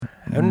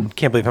I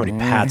can't believe how many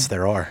Pats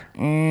there are.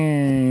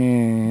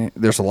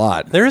 There's a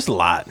lot. There is a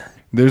lot.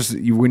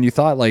 When you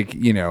thought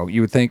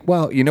you would think,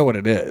 well, you know what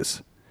it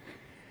is.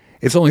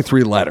 It's only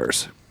 3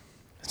 letters.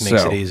 It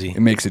makes it easy. It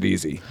makes it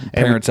easy.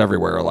 Parents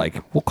everywhere are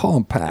like, we'll call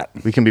him Pat.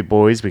 We can be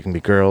boys. We can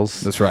be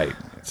girls. That's right.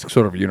 It's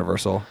sort of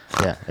universal.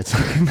 Yeah.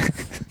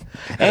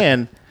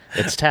 And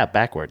it's tap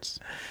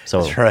backwards.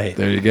 So That's right.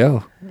 There you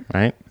go.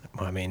 Right?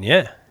 Well, I mean,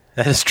 yeah,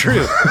 that is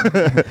true.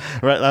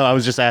 Right. I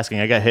was just asking.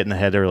 I got hit in the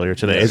head earlier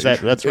today.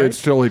 That's right?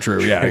 It's totally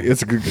true. Yeah,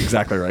 it's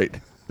exactly right.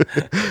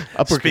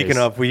 Speaking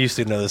of, we used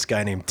to know this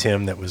guy named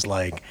Tim that was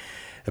like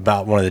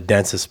about one of the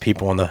densest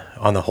people on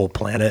the whole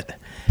planet,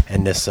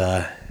 and this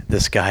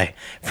guy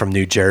from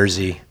New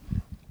Jersey,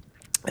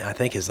 I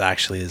think his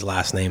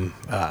last name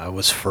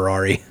was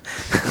Ferrari.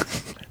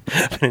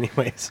 But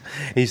anyways,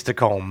 he used to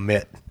call him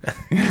Mitt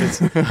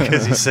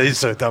because he said he's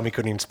so dumb he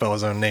couldn't even spell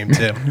his own name,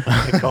 Tim.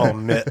 He call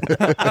him Mitt.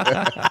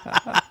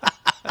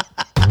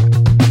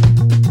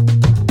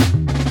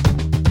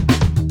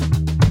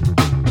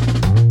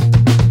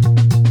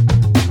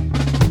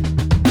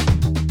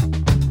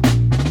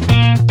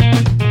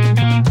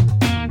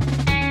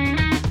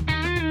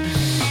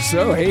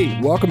 So, hey,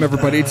 welcome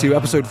everybody to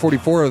episode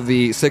 44 of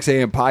the 6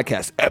 a.m.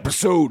 podcast.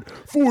 Episode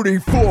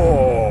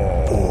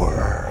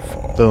 44.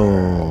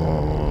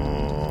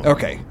 Boom.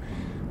 Okay,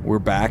 we're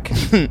back.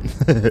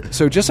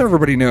 So just so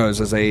everybody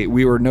knows,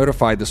 we were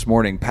notified this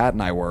morning, Pat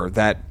and I were,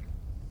 that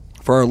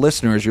for our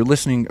listeners, you're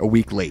listening a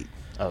week late.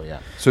 Oh, yeah.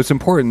 So it's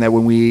important that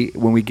when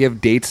we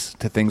give dates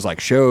to things like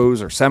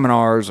shows or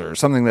seminars or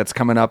something that's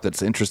coming up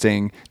that's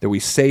interesting, that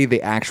we say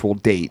the actual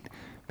date,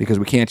 because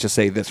we can't just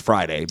say this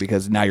Friday,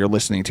 because now you're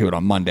listening to it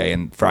on Monday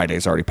and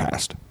Friday's already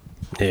passed.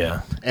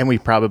 Yeah. And we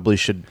probably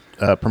should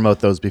promote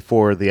those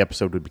before the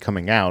episode would be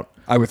coming out.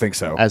 I would think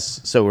so.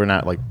 So we're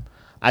not like...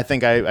 I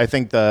think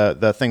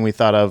the thing we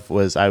thought of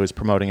was I was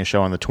promoting a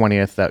show on the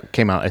 20th that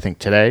came out, I think,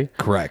 today.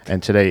 Correct.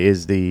 And today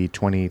is the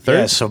 23rd.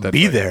 Yeah, so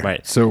be there.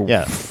 Right. So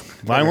yeah.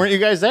 Why weren't you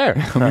guys there?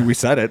 I mean, we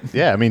said it.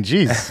 Yeah, I mean,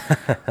 geez.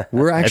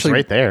 We're actually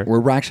right there.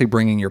 We're actually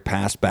bringing your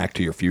past back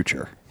to your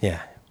future.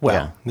 Yeah. Well,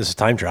 Yeah. this is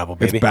time travel,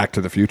 baby. It's back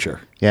to the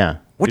future. Yeah.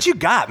 What you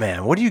got,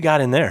 man? What do you got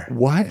in there?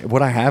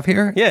 What I have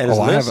here? Yeah, there's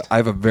a list. I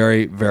have a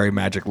very, very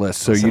magic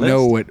list. So What's the you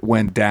know list? what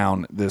went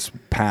down this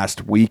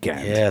past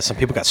weekend. Yeah, some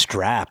people got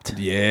strapped.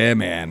 Yeah,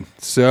 man.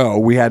 So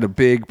we had a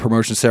big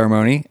promotion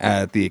ceremony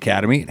at the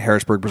Academy,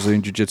 Harrisburg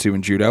Brazilian Jiu-Jitsu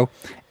and Judo.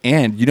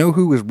 And you know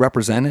who was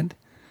represented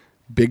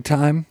big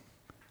time?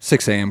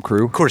 6 a.m.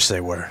 crew. Of course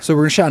they were. So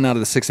we're shouting out to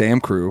the 6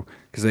 a.m. crew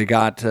because they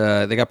got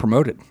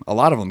promoted. A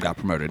lot of them got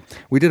promoted.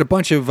 We did a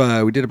bunch of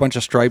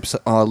stripes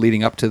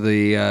leading up to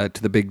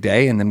the big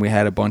day, and then we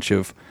had a bunch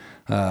of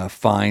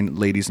fine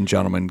ladies and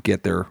gentlemen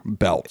get their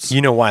belts.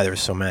 You know why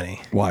there's so many?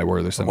 Why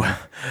were there so many?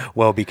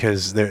 Well,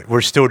 because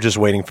we're still just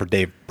waiting for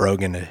Dave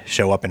Brogan to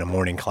show up in a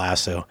morning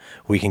class so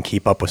we can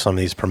keep up with some of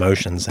these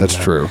promotions. That's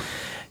true.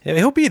 Yeah,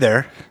 he'll be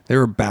there. They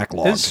were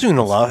backlogged. Soon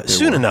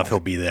enough, he'll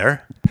be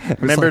there.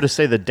 Remember to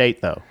say the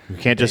date, though. You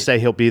can't just say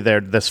he'll be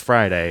there this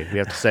Friday. We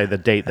have to say the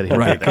date that he'll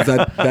Right, be there.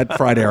 because that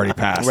Friday already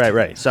passed.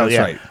 Right. So, That's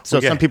yeah. right. So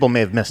Okay. some people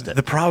may have missed it.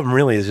 The problem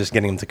really is just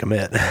getting him to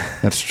commit.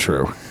 That's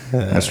true.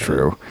 That's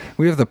true.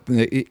 We have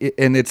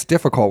and it's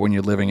difficult when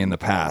you're living in the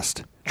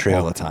past True.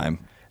 all the time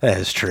That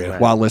is true.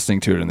 while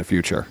listening to it in the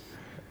future.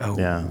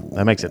 Yeah,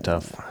 that makes it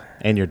tough.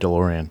 And your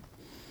DeLorean.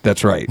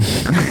 That's right.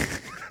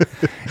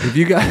 If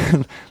you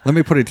got, let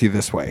me put it to you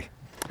this way: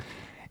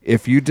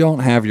 if you don't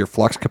have your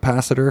flux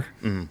capacitor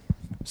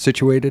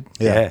situated,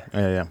 Yeah.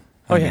 Yeah.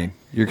 Oh, yeah.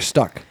 you're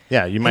stuck.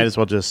 Yeah, you might as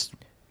well just...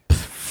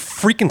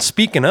 Freaking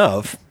speaking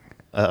of,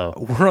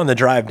 Uh-oh. we're on the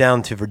drive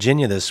down to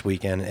Virginia this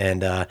weekend,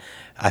 and I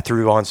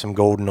threw on some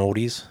golden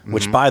oldies,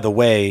 which, by the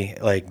way,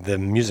 like the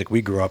music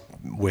we grew up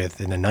with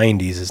in the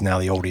 90s is now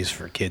the oldies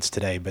for kids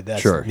today, but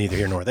that's Sure. neither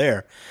here nor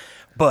there.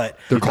 But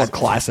They're called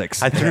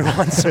classics. I threw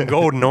on some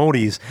golden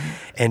oldies,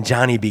 and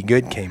Johnny B.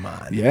 Good came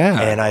on. Yeah.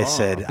 And I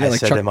said, Yeah, like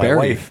to Chuck my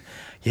Berry. wife,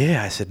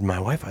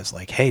 I was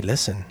like, hey,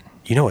 listen,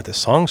 you know what this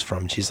song's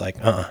from? She's like,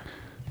 I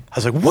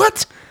was like,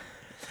 what?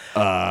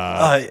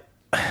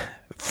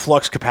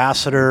 Flux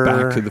capacitor.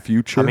 Back to the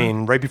Future? I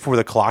mean, right before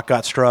the clock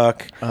got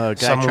struck, Guy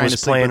someone trying was to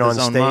sleep playing with on his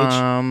own stage.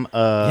 Mom,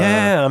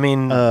 Yeah, I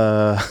mean,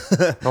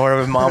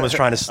 or mom was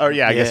trying to. Oh,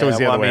 yeah, I guess it was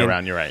the well, other way I mean,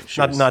 around. You're right. She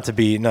Not was- to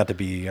be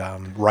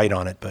right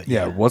on it, but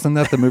Yeah, wasn't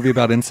that the movie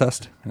about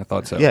incest? I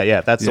thought so.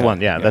 Yeah, that's the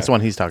one. Yeah, that's the one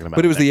he's talking about.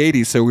 But it was the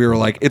 80s, so we were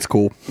like, it's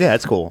cool. Yeah,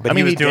 it's cool. But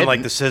he was doing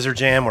like the scissor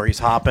jam where he's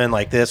hopping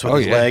like this with Oh,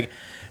 his yeah. leg,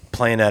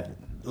 playing that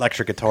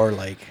electric guitar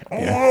like,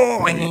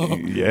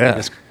 Yeah.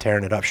 just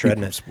tearing it up,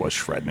 shredding it. Was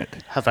shredding it.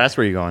 How fast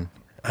were you going?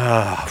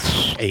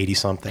 80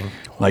 something.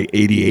 Like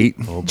 88.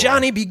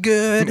 Johnny be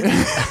good.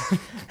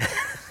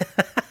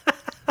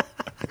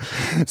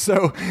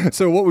 So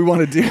what we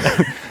want to do,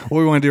 what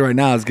we want to do right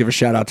now is give a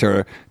shout out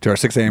to our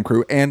 6 a.m.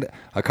 crew and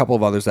a couple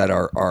of others that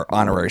are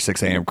honorary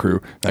 6 a.m.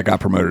 crew that got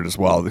promoted as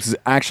well. This is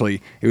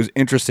actually, it was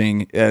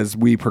interesting as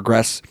we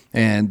progress,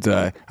 and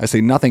I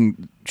say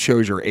nothing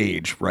shows your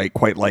age, right?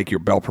 Quite like your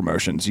belt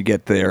promotions. You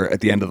get there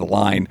at the end of the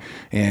line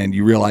and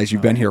you realize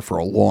you've been here for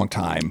a long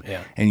time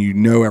and you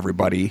know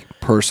everybody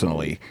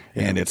personally.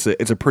 And it's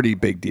a pretty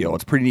big deal.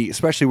 It's pretty neat,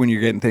 especially when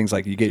you're getting things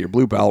like you get your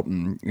blue belt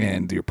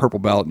and your purple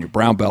belt and your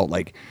brown belt.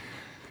 Like,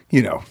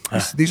 you know,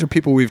 these are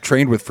people we've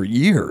trained with for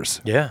years.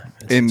 Yeah,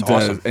 it's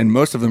awesome. And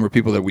most of them are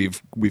people that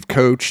we've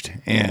coached,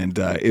 and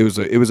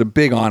it was a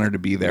big honor to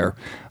be there.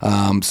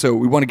 So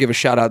we want to give a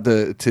shout out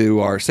to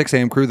our 6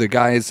 a.m. crew, the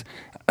guys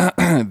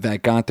that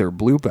got their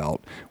blue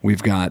belt.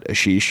 We've got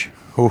Ashish.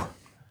 Ooh,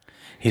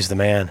 he's the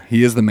man.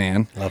 He is the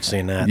man. Love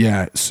seeing that.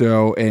 Yeah.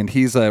 So, and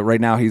he's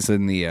right now he's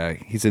in the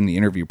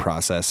interview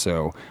process.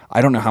 So I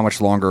don't know how much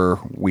longer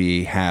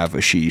we have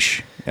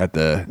Ashish at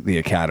the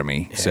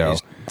academy. Yeah, so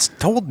he's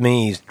told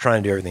me he's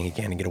trying to do everything he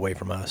can to get away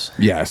from us.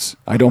 Yes,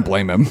 I don't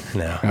blame him.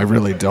 No, I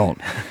really don't.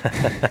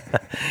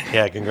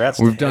 Yeah, congrats.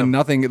 We've done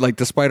nothing, like,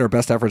 despite our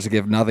best efforts to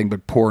give nothing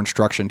but poor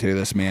instruction to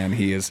this man,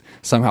 he has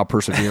somehow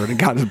persevered and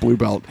got his blue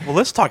belt. Well,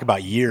 let's talk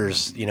about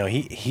years. You know,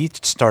 he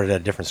started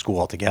at a different school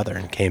altogether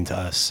and came to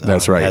us.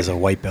 That's right. As a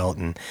white belt,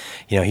 and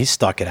you know, he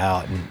stuck it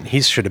out, and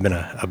he should have been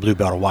a blue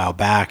belt a while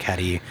back had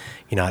he,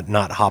 you know,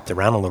 not hopped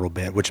around a little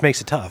bit, which makes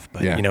it tough.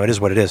 But you know, it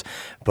is what it is.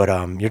 But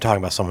you're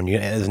talking about someone.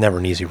 It's never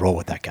an easy role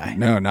with that guy.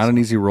 No, not an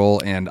easy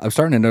role, and I'm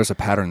starting to notice a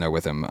pattern there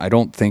with him. I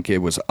don't think it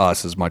was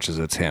us as much as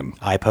it's him.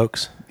 Eye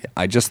pokes.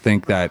 I just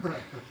think that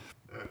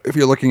if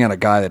you're looking at a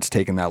guy that's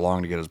taken that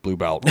long to get his blue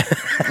belt,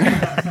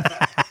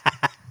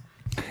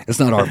 it's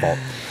not our fault.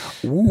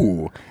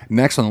 Ooh.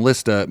 Next on the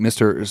list,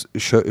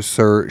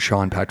 Sir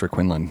Sean Patrick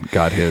Quinlan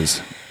got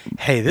his.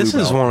 Hey, this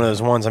is one of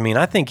those ones. I mean,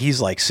 I think he's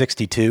like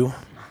 62.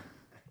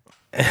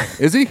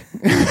 Is he?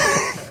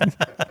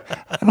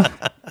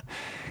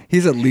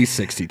 He's at least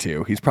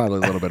 62. He's probably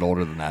a little bit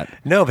older than that.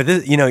 No, but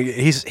this, you know,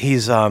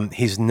 he's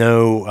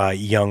no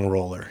young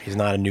roller. He's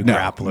not a new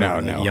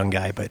grappler, a young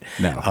guy. But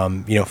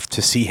you know,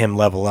 to see him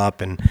level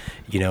up and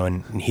you know,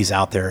 and he's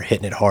out there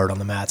hitting it hard on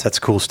the mats. That's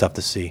cool stuff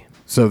to see.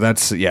 So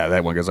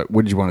that one goes like,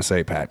 what did you want to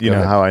say, Pat? You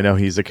know how I know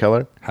he's a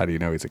killer? How do you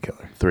know he's a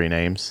killer? 3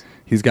 names.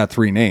 He's got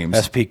 3 names.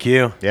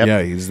 SPQ. Yep.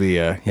 Yeah, he's the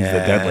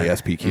deadly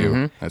SPQ.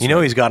 Mm-hmm. You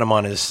know, he's got him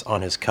on his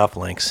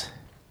cufflinks.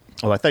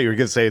 Oh, I thought you were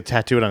going to say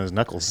tattooed on his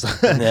knuckles.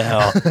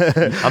 No,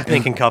 I'm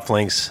thinking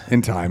cufflinks.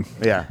 In time.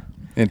 Yeah.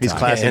 He's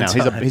classy In now.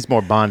 time. He's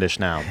more Bondish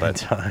now,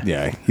 but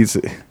yeah, he's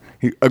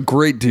a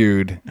great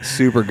dude,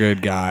 super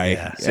good guy.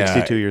 Yeah.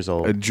 62 years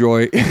old. A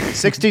joy.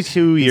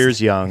 62 years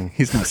young.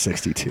 He's not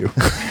 62.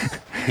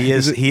 He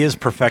is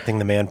perfecting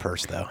the man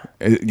purse though.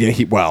 Yeah,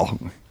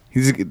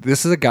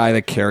 this is a guy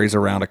that carries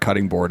around a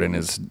cutting board in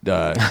his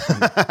gym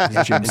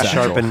satchel.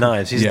 Sharpened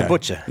knives. He's the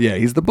butcher. Yeah,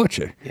 he's the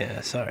butcher.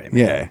 Yeah, sorry. Man.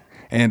 Yeah.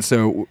 And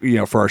so, you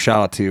know, for our shout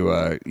out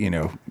to, you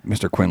know,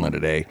 Mr. Quinlan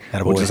today,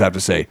 we'll just have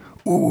to say,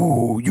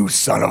 ooh, you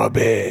son of a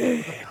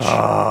bitch.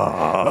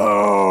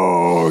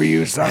 Oh,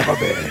 you son of a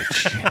bitch.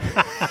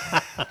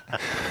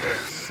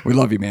 We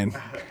love you, man.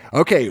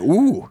 Okay,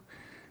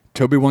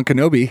 Obi-Wan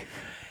Kenobi.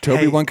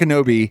 Obi-Wan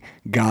Kenobi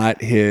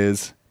got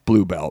his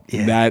blue belt.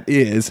 Yeah. That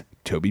is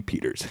Toby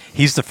Peters.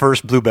 He's the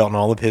first blue belt in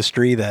all of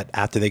history that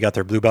after they got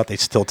their blue belt, they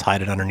still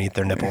tied it underneath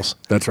their nipples.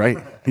 That's right.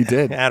 He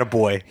did.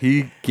 Attaboy.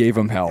 He gave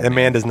him hell. The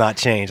man does not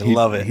change. I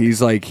love it.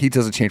 He's like, he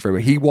doesn't change for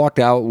everybody. He walked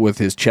out with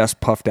his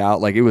chest puffed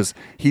out. Like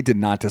he did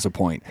not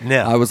disappoint.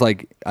 No. I was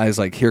like,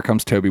 here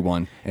comes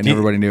Toby-Wan. And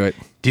everybody knew it.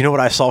 Do you know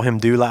what I saw him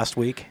do last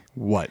week?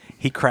 What?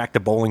 He cracked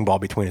a bowling ball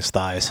between his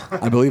thighs.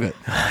 I believe it.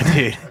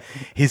 Dude,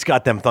 he's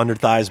got them thunder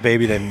thighs,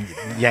 baby. They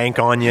yank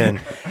on you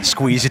and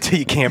squeeze you till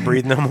you can't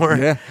breathe no more.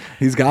 Yeah,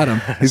 he's got him.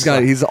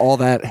 He's all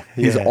that.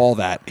 He's all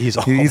that. He's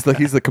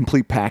the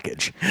complete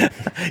package.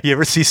 You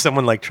ever see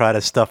someone like try to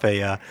stuff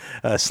a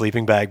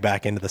sleeping bag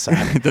back into the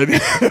sack?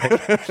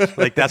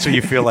 Like that's what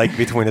you feel like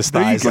between his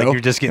thighs. Like you're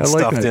just getting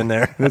stuffed in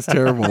there. That's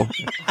terrible.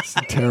 It's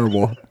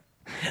terrible.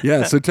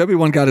 Yeah, so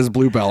Toby-Wan got his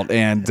blue belt,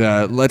 and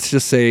let's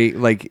just say,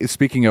 like,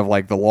 speaking of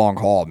like the long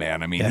haul,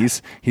 man. I mean,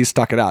 he's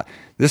stuck it out.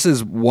 This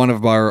is one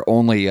of our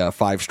only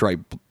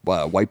 5-stripe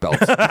white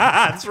belts.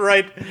 That's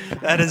right.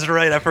 That is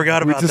right. I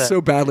forgot about that. We just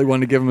so badly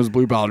wanted to give him his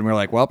blue belt, and we were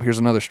like, well, here's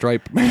another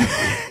stripe.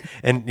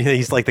 And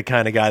he's like the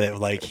kind of guy that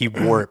like he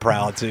wore it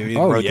proud too. He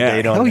wrote the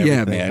date on it.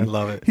 Yeah, man. I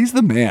love it. He's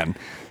the man.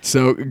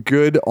 So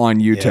good on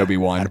you,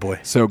 Toby-Wan.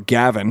 Attaboy. So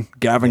Gavin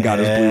got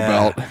his blue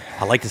belt.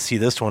 I like to see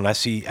this one. I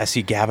see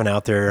Gavin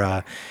out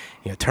there,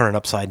 turning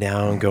upside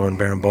down, going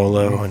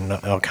berimbolo, and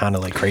all kind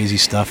of like crazy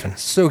stuff. And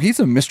so he's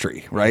a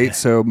mystery, right? Yeah.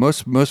 So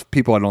most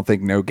people I don't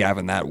think know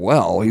Gavin that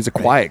well. He's a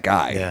quiet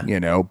guy,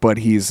 but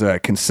he's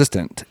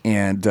consistent,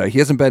 and he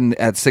hasn't been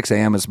at 6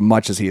 a.m. as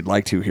much as he'd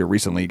like to here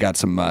recently. He got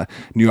some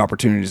new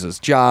opportunities at his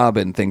job,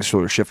 and things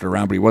sort of shifted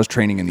around. But he was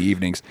training in the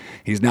evenings.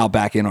 He's now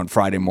back in on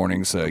Friday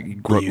mornings,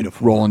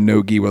 rolling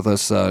no gi with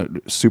us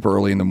super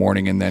early in the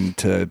morning, and then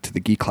to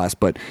the gi class.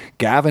 But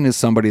Gavin is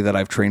somebody that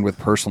I've trained with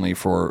personally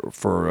for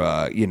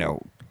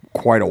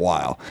quite a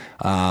while.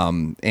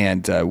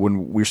 And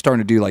when we were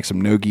starting to do like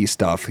some no-gi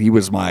stuff, he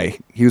was my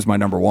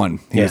number one.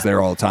 He was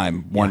there all the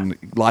time.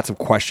 Lots of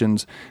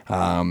questions.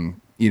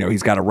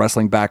 He's got a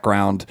wrestling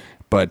background,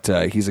 but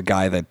he's a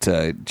guy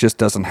that just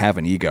doesn't have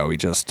an ego. He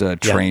just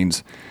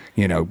trains.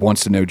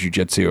 Wants to know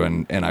jiu-jitsu,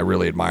 and I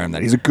really admire him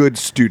that. He's a good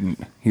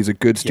student. He's a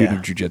good student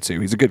of jiu-jitsu.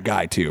 He's a good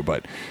guy too,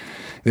 but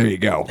there you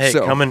go. Hey,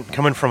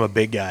 coming from a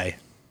big guy,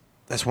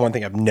 that's one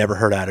thing I've never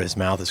heard out of his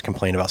mouth is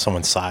complain about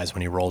someone's size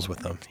when he rolls with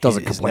them.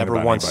 He's never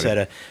about once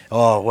anybody.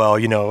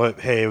 said,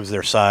 hey, it was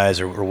their size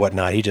or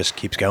whatnot. He just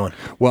keeps going.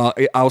 Well,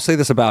 I'll say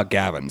this about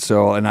Gavin.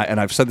 So, and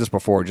I've said this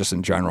before, just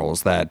in general,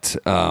 is that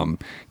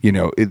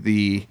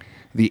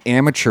the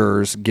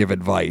amateurs give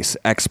advice,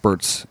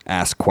 experts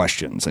ask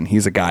questions, and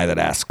he's a guy that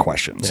asks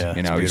questions.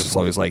 Yeah, he's just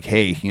always like,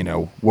 hey,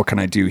 what can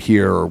I do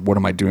here, or what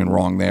am I doing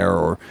wrong there,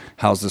 or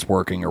how's this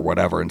working, or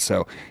whatever. And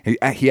so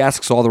he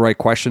asks all the right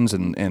questions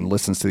and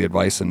listens to the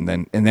advice, and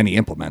then he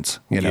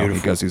implements.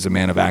 Because he's a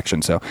man of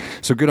action. So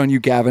good on you,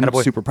 Gavin.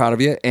 Attaboy. Super proud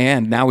of you.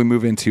 And now we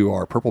move into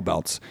our purple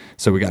belts.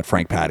 So we got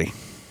Frank Patty.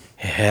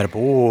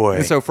 Attaboy.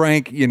 And so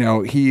Frank,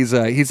 he's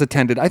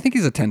attended. I think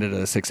he's attended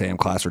a 6 a.m.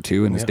 class or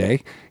two in his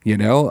day.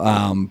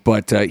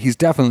 But he's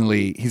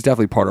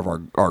definitely part of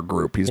our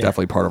group. He's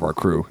definitely part of our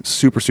crew.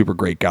 Super, super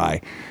great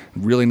guy.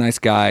 Really nice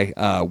guy.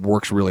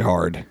 Works really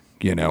hard.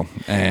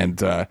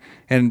 And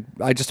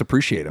I just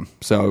appreciate him.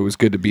 So it was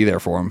good to be there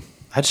for him.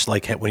 I just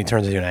like when he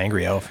turns into an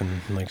angry elf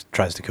and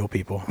tries to kill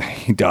people.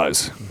 He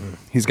does. Mm-hmm.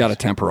 He's got a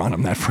temper on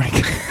him, that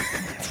Frank.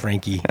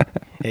 Frankie.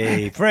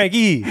 Hey,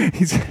 Frankie.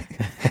 He's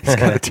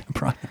got a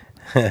temper on him.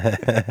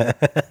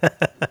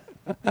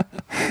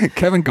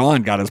 Kevin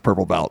Gaughan got his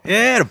purple belt.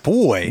 Yeah,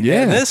 boy.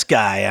 Yeah. And this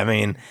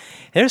guy,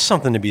 there's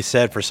something to be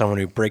said for someone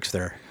who breaks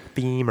their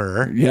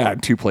femur. Yeah,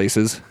 2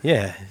 places.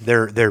 Yeah,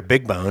 their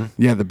big bone.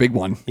 Yeah, the big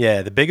one.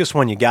 Yeah, the biggest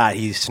one you got,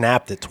 he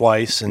snapped it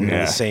twice in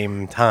the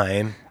same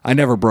time. I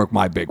never broke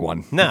my big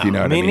one. No, if you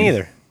know what I mean.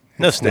 neither.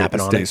 No snapping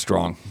on it. Stay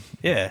strong.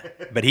 Yeah,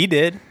 but he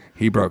did.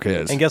 He broke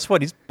his. And guess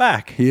what? He's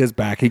back. He is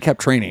back. He kept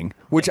training,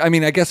 which, I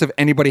guess if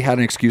anybody had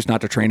an excuse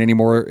not to train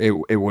anymore,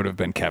 it would have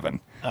been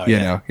Kevin. Oh, He'd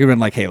have been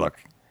like, hey, look,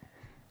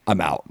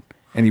 I'm out.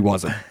 And he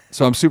wasn't.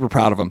 So I'm super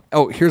proud of him.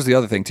 Oh, here's the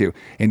other thing, too.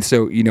 And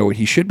so, what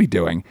he should be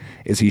doing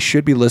is he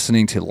should be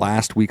listening to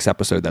last week's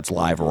episode that's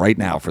live right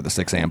now for the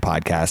 6 a.m.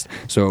 podcast.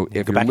 So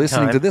if you're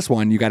listening to this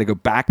one, you got to go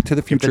back to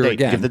the future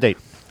again. Give the date.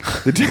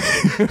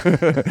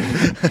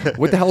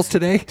 What the hell's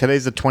today?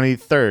 Today's the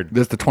 23rd.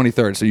 This is the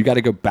 23rd. So you got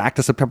to go back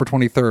to September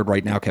 23rd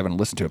right now, Kevin, and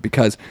listen to it,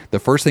 because the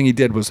first thing he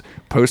did was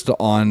post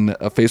on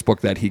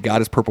Facebook that he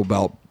got his purple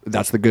belt.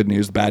 That's the good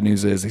news. The bad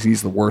news is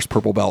he's the worst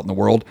purple belt in the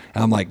world.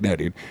 And I'm like, no,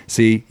 dude.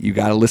 See, you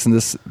got to listen to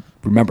this.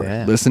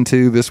 Remember, listen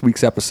to this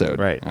week's episode.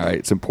 Right. All right.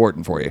 It's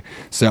important for you.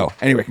 So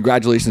anyway,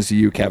 congratulations to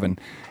you, Kevin.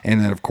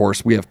 And then, of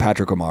course, we have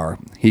Patrick O'Mara.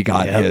 He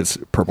got his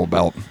purple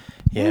belt.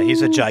 Yeah,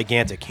 he's a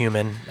gigantic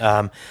human.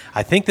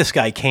 I think this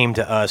guy came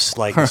to us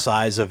like the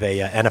size of a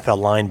NFL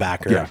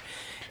linebacker. Yeah.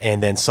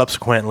 And then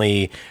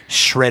subsequently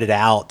shredded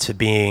out to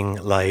being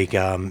like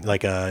a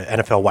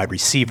NFL wide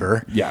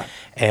receiver. Yeah.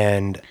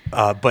 And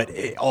but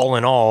all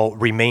in all,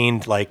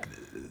 remained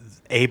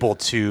able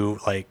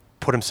to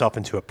put himself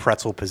into a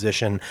pretzel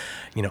position,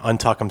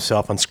 untuck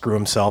himself, unscrew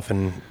himself,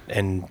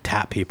 and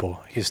tap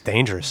people. He's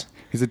dangerous.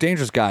 He's a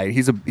dangerous guy.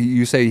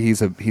 You say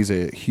he's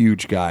a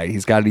huge guy.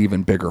 He's got an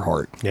even bigger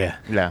heart. Yeah.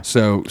 Yeah.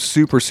 So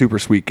super, super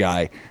sweet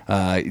guy.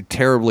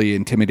 Terribly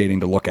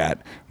intimidating to look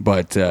at,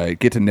 but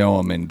get to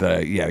know him, and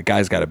the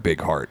guy's got a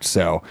big heart.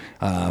 So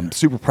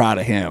super proud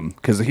of him,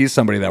 because he's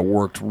somebody that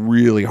worked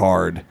really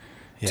hard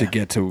to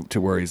get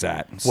to where he's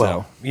at.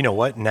 Well, you know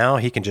what? Now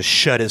he can just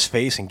shut his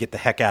face and get the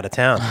heck out of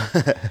town.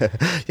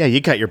 Yeah,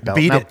 you got your belt.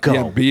 Beat now it. Go.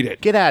 Yeah, beat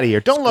it. Get out of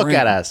here. Don't look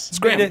at us.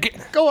 Scram.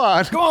 Go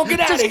on. Go on, get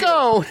out of Just here.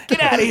 go.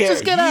 Get out of here.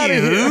 Just get out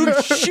of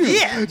here. Shoot.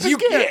 Yeah, you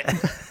get.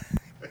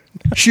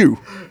 Shoo.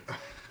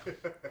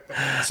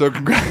 So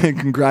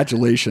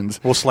congratulations.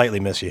 We'll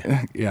slightly miss you.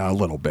 Yeah, a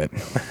little bit.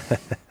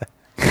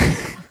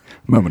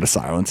 Moment of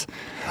silence.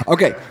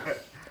 Okay.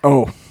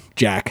 Oh,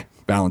 Jack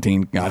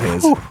Valentine got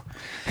his.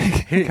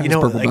 You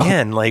know,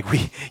 again,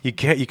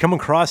 you come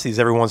across these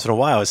every once in a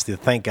while. It's the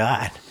thank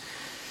God.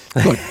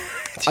 Look,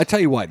 I tell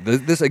you what,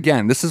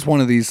 this is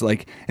one of these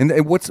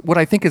and what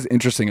I think is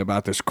interesting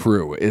about this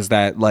crew is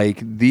that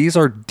these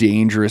are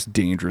dangerous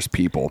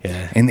people,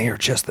 and they are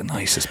just the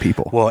nicest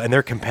people. Well, and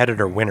they're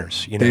competitor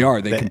winners. They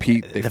are. They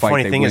compete. They the fight.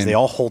 Funny they thing win. is, they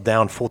all hold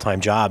down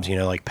full-time jobs.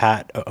 Like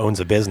Pat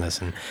owns a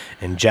business,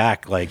 and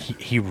Jack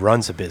he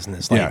runs a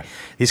business.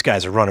 These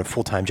guys are running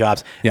full-time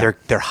jobs. Yeah.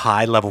 They're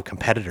high-level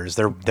competitors.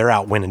 They're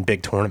out winning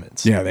big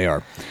tournaments. Yeah, they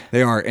are.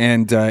 They are,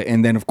 and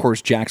then of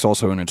course Jack's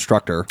also an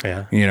instructor.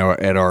 Yeah.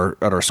 At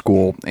our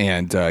school.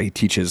 And he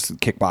teaches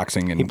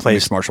kickboxing and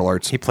mixed martial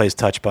arts. He plays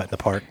touch butt in the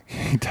park.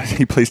 He does.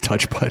 He plays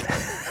touch butt.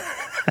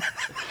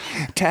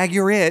 Tag,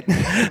 you're it.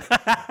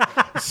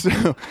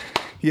 So,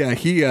 yeah,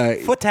 he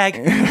foot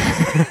tag.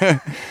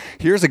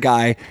 here's a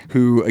guy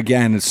who,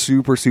 again, is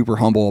super, super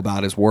humble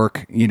about his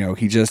work. You know,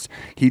 he's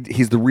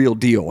the real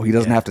deal. He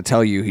doesn't have to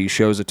tell you; he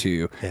shows it to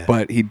you. Yeah.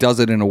 But he does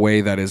it in a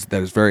way that is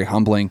very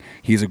humbling.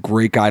 He's a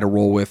great guy to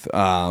roll with,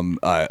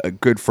 a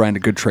good friend, a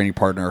good training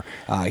partner.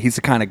 He's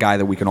the kind of guy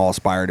that we can all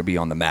aspire to be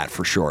on the mat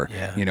for sure.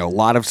 Yeah. You know, a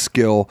lot of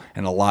skill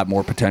and a lot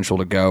more potential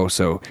to go.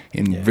 So,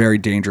 very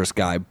dangerous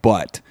guy,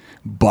 but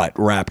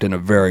wrapped in a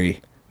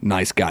very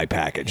nice guy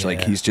package.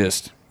 Like he's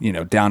just, you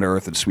know, down to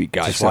earth and sweet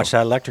guy. Just watch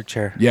that electric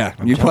chair. Yeah,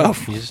 or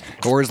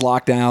his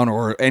lockdown,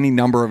 or any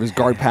number of his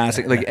guard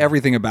passing. Like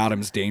everything about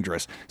him is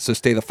dangerous. So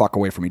stay the fuck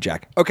away from me,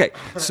 Jack. Okay,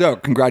 so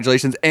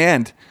congratulations,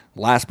 and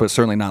last but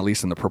certainly not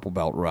least in the purple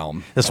belt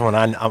realm. This one,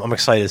 I'm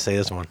excited to say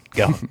this one.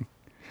 Go,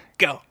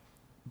 go.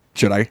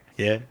 Should I?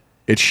 Yeah.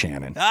 It's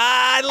Shannon.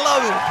 I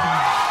love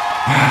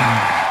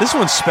it. This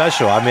one's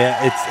special. I mean,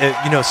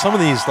 you know, some of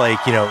these,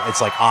 like, you know,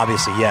 it's like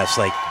obviously yes,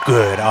 like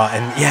good,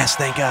 and yes,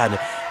 thank God.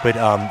 But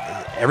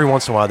every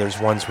once in a while, there's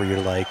ones where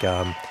you're like,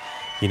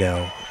 you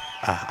know,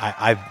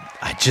 I'm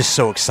just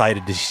so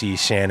excited to see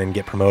Shannon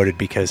get promoted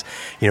because,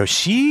 you know,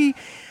 she.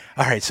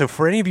 All right, so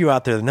for any of you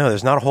out there that know,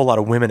 there's not a whole lot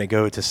of women that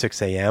go to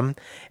 6 a.m.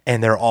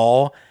 and they're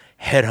all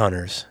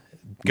headhunters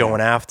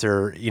going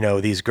after, you know,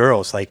 these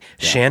girls. Like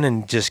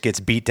Shannon just gets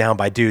beat down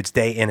by dudes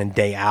day in and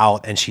day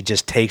out, and she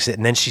just takes it,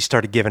 and then she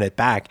started giving it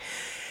back.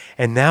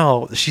 And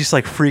now she's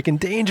like freaking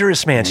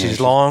dangerous, man. She's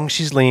long,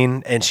 she's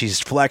lean, and she's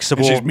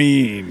flexible. She's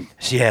mean.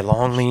 She had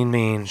long, lean,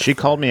 mean. She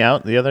called me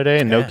out the other day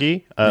in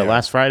Noki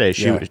last Friday.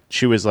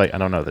 She was like, I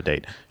don't know the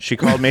date. She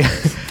called me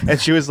and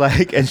she was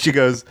like, and she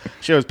goes,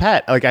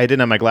 Pat, like I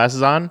didn't have my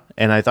glasses on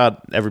and I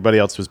thought everybody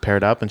else was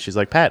paired up, and she's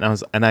like, Pat,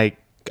 and I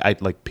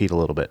like peed a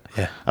little bit.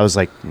 Yeah. I was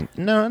like,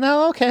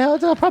 no, okay,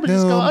 I'll probably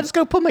just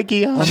go put my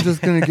gi on. I'm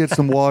just gonna get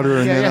some water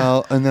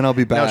and then I'll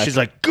be back. No, she's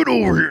like, get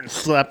over here and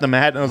slap the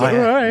mat. And I was like, all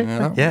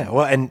right. Yeah.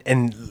 Well,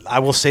 and I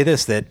will say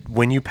this, that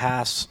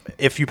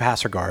if you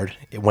pass her guard,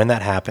 when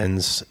that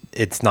happens,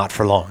 it's not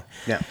for long.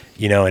 Yeah.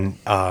 You know, and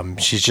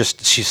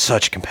she's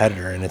such a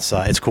competitor, and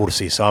it's cool to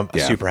see. So I'm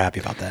super happy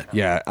about that.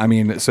 Yeah, I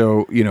mean,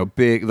 so, you know,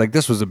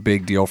 this was a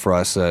big deal for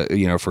us,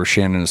 you know, for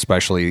Shannon,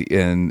 especially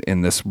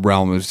in this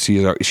realm.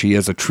 She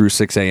is a true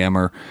 6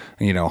 a.m.er,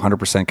 you know,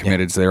 100%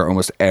 committed to there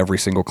almost every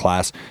single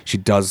class. She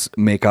does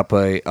make up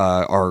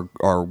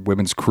our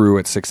women's crew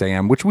at 6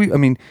 a.m., which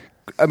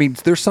I mean,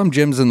 there's some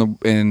gyms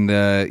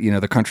in you know,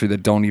 the country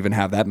that don't even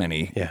have that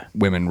many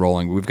women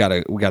rolling. We've got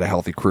a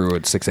healthy crew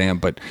at 6 a.m.,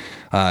 but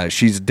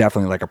she's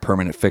definitely like a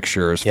permanent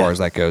fixture as far as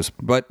that goes.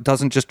 But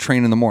doesn't just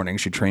train in the morning;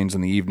 she trains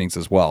in the evenings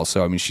as well.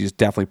 So I mean, she's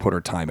definitely put her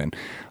time in.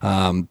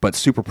 But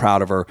super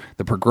proud of her.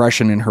 The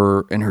progression in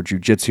her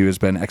jiu-jitsu has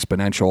been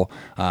exponential.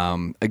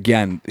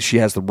 Again, she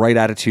has the right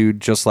attitude,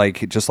 just like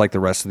the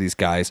rest of these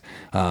guys,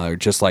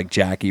 just like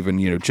Jack. Even,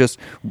 you know, just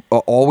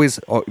always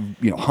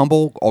you know,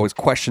 humble, always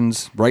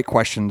right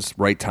questions,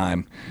 right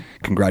time.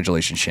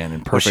 Congratulations,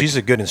 Shannon. Perfect. Well, she's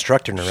a good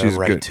instructor in her own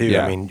right, good, too.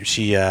 yeah. I mean,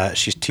 she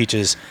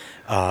teaches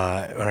in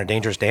our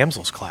Dangerous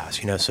Damsels class,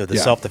 you know, so the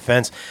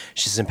self-defense,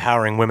 she's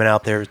empowering women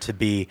out there to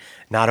be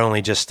not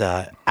only just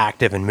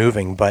active and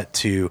moving, but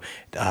to,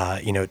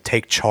 you know,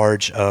 take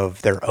charge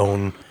of their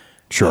own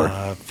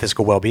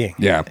physical well-being.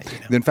 Yeah. You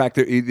know? In fact,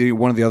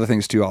 one of the other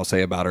things too I'll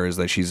say about her is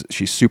that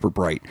she's super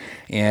bright,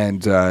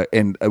 and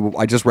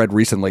I just read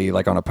recently,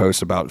 like on a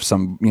post about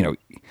some, you know,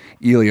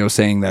 Elio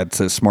saying that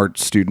smart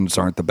students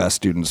aren't the best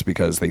students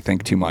because they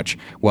think too much.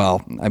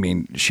 Well, I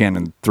mean,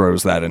 Shannon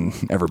throws that in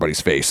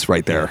everybody's face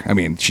right there. I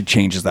mean, she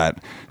changes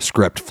that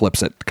script,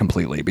 flips it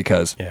completely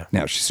because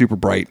now she's super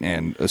bright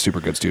and a super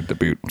good student to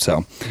boot.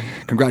 So,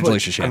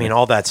 congratulations, Shannon. I mean,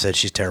 all that said,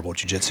 she's terrible at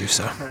jiu-jitsu,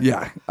 so.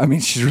 Yeah. I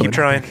mean, she's really keep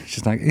trying.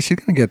 She's going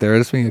to get there.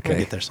 It's going to be okay.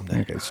 Get there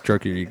someday. Okay,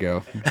 stroke your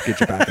ego.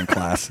 Get you back in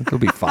class. It'll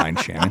be fine,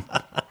 Shannon.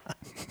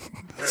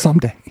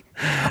 Someday.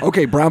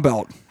 Okay, brown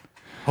belt.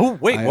 Oh,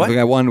 wait, what? We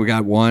got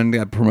one.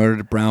 Got promoted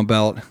to brown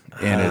belt,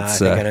 and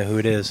it's I think I know who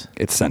it is.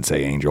 It's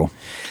Sensei Angel.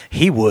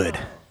 He would.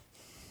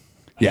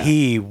 Yeah.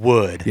 He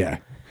would. Yeah.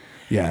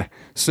 Yeah.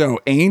 So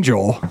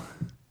Angel,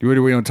 we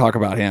don't talk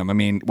about him. I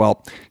mean,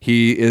 well,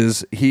 he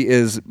is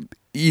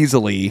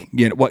easily,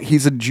 you know,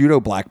 he's a judo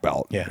black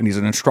belt, and he's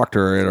an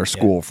instructor at our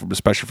school,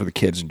 especially for the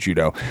kids in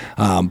judo.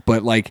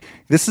 But like,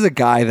 this is a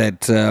guy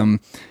that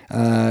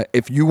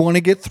if you want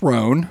to get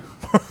thrown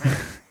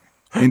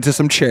into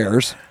some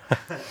chairs,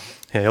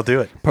 yeah, he'll do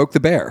it. Poke the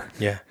bear.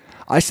 Yeah.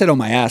 I sit on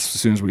my ass as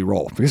soon as we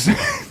roll.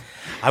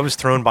 I was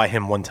thrown by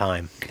him one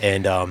time,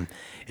 and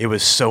it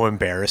was so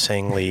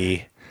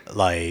embarrassingly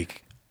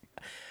like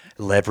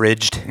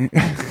leveraged,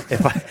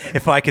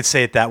 if I could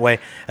say it that way.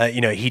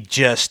 You know, he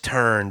just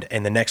turned,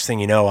 and the next thing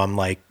you know,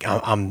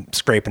 I'm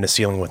scraping the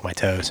ceiling with my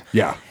toes.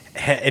 Yeah.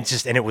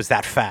 It was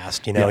that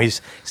fast. You know,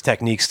 his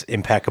technique's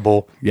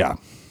impeccable. Yeah.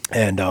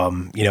 And,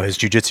 you know, his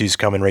jiu-jitsu's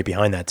coming right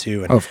behind that,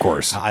 too. And of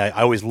course. I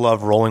always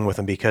love rolling with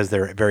him because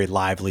they're very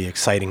lively,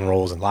 exciting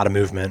rolls and a lot of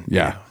movement.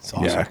 Yeah. You know, it's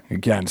awesome. Yeah.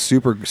 Again,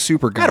 super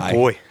guy. Got a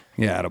boy.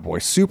 Yeah,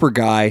 attaboy. Super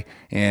guy,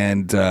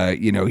 and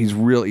he's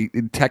really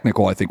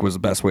technical. I think was the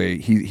best way.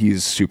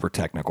 He's super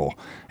technical,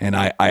 and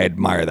I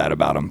admire that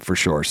about him for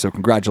sure. So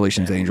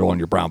congratulations, Angel, on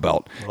your brown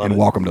belt, and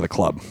welcome to the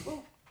club.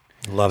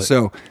 Love it.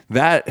 So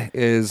that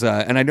is,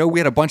 and I know we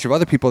had a bunch of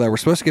other people that were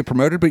supposed to get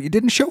promoted, but you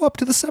didn't show up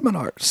to the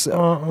seminar. So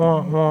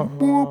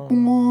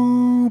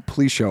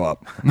please show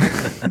up.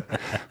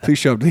 Please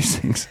show up to these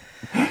things.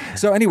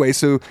 So anyway,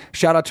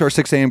 shout out to our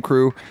 6 a.m.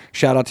 crew.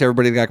 Shout out to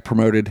everybody that got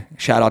promoted.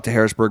 Shout out to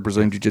Harrisburg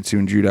Brazilian Jiu-Jitsu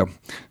and Judo.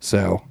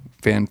 So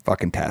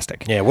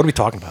fan-fucking-tastic. Yeah, what are we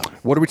talking about?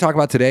 What are we talking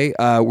about today?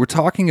 We're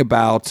talking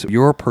about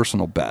your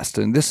personal best,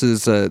 and this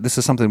is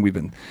something we've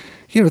been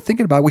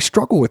thinking about. We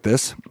struggle with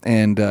this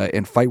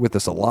and fight with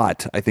this a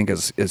lot. I think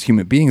as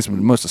human beings,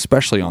 most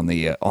especially on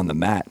the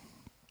mat.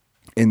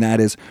 And that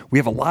is, we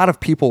have a lot of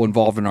people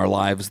involved in our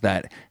lives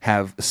that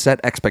have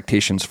set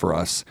expectations for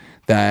us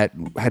that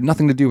had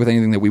nothing to do with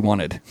anything that we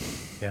wanted.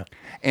 Yeah.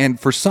 And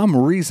for some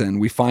reason,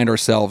 we find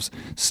ourselves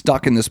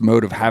stuck in this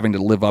mode of having to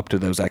live up to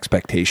those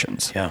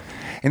expectations. Yeah.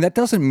 And that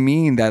doesn't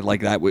mean that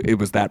it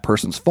was that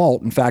person's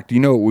fault. In fact, you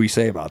know what we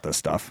say about this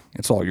stuff.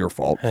 It's all your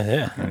fault.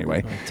 Yeah.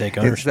 Anyway, take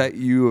ownership. It's that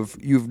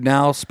you've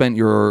now spent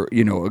your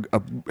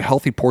a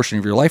healthy portion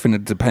of your life,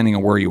 and depending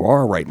on where you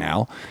are right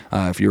now,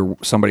 if you're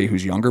somebody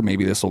who's younger,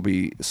 maybe this will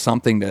be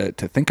something to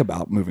think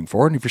about moving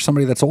forward. And if you're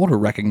somebody that's older,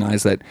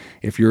 recognize that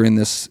if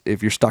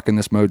you're stuck in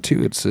this mode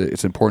too,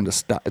 it's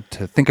important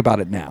to think about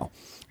it now.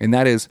 And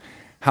that is,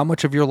 how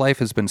much of your life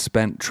has been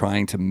spent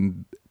trying to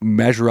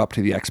measure up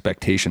to the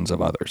expectations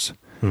of others,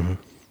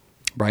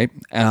 right?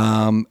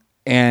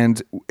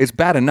 And it's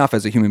bad enough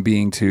as a human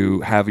being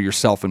to have your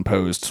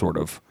self-imposed sort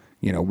of,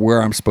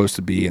 where I'm supposed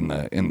to be in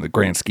the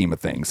grand scheme of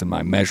things and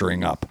my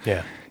measuring up.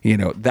 Yeah.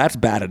 That's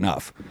bad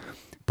enough.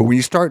 But when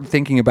you start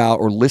thinking about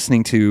or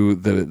listening to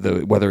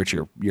the whether it's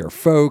your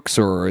folks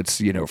or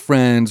it's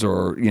friends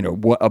or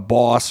a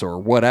boss or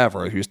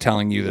whatever who's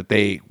telling you that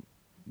they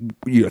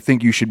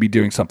think you should be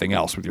doing something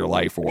else with your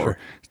life or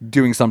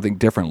doing something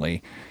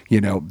differently,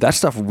 that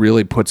stuff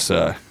really puts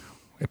a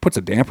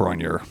damper on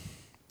your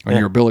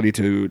ability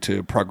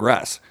to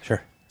progress.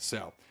 Sure.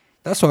 So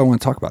that's what I want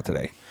to talk about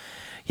today.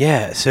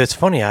 Yeah. So it's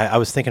funny. I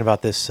was thinking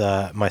about this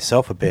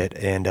myself a bit,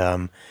 and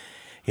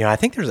I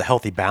think there's a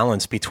healthy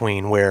balance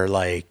between where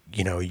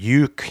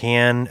you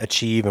can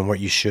achieve and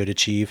what you should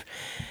achieve,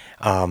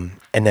 and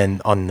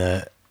then on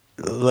the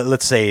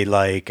let's say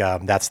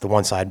that's the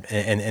one side,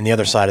 and the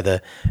other side of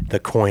the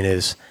coin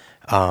is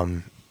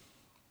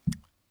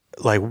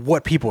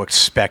what people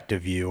expect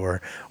of you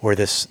or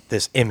this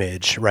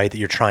image, right, that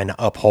you're trying to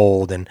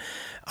uphold, and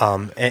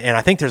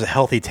I think there's a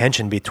healthy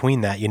tension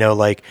between that.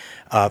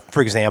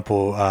 For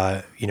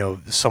example,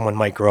 someone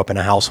might grow up in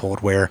a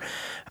household where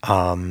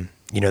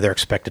they're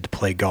expected to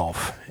play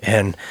golf.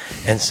 And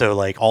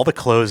so all the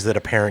clothes that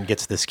a parent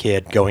gets this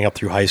kid going up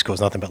through high school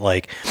is nothing but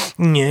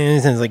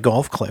it's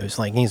golf clothes.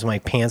 These are my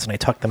pants and I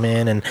tuck them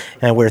in and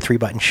I wear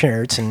 3-button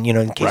shirts and,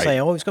 in case I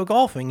always go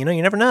golfing,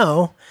 you never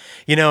know,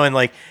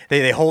 and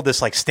they hold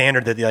this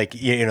standard that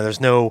there's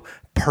no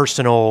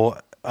personal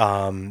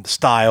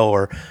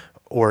style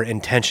or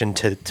intention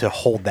to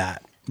hold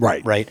that.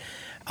 Right. Right.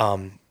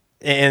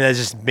 And that's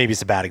just, maybe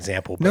it's a bad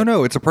example. But,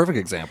 no, it's a perfect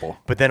example.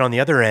 But then on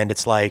the other end,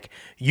 it's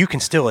you can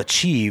still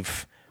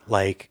achieve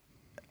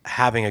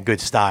having a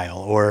good style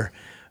or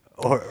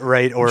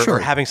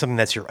having something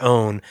that's your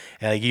own.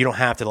 You don't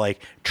have to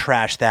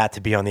trash that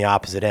to be on the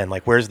opposite end.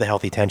 Where's the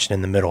healthy tension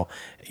in the middle?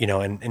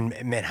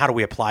 And how do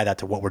we apply that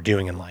to what we're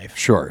doing in life?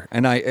 Sure.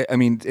 And I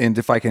mean, and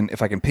if I can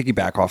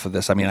piggyback off of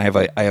this, I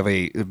have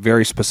a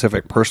very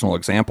specific personal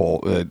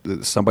example.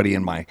 Somebody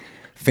in my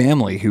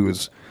family who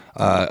is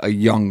a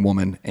young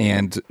woman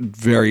and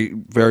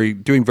doing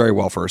very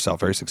well for herself,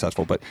 very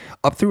successful. But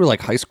up through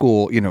high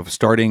school,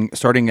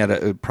 starting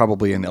at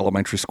probably in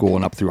elementary school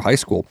and up through high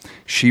school,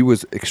 she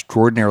was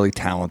extraordinarily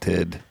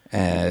talented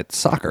at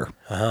soccer.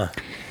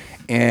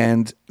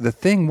 And the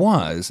thing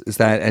is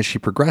that as she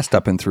progressed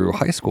up and through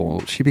high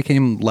school, she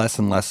became less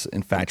and less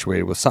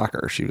infatuated with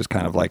soccer. She was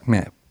kind of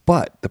meh.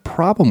 But the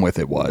problem with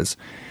it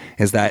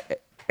is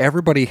that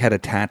everybody had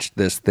attached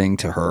this thing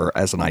to her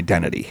as an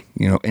identity,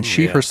 and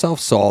she herself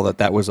saw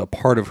that was a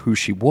part of who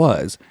she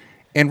was,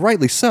 and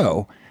rightly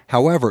so.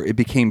 However, it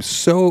became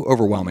so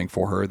overwhelming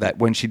for her that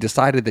when she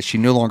decided that she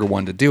no longer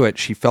wanted to do it,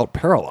 she felt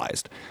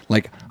paralyzed.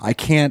 I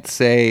can't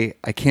say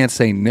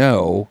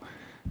no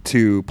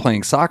to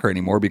playing soccer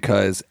anymore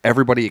because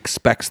everybody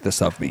expects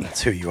this of me.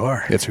 That's who you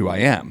are. It's who I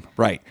am.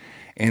 Right.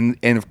 And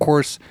of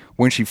course,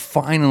 when she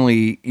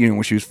finally,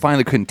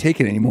 couldn't take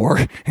it anymore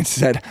and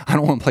said, I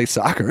don't want to play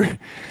soccer,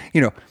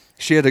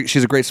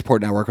 she's a great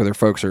support network with her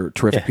folks are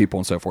terrific people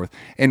and so forth.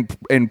 And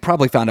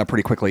probably found out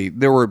pretty quickly,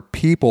 there were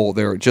people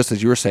there, just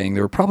as you were saying,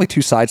 there were probably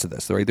two sides to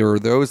this, right? There were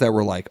those that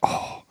were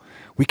oh,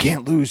 we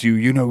can't lose you,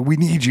 we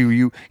need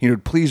you,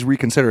 please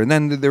reconsider. And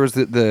then there was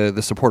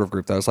the supportive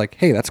group that was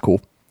hey, that's cool.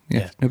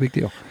 Yeah, no big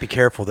deal. Be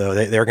careful, though.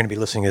 They're going to be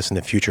listening to this in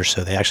the future,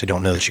 so they actually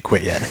don't know that she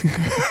quit yet.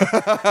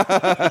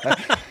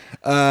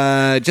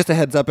 Just a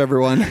heads up,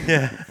 everyone.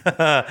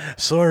 Yeah.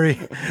 Sorry.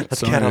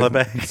 Let's get out of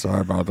the bag.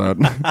 Sorry about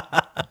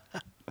that.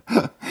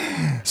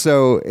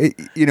 So,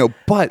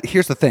 but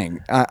here's the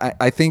thing.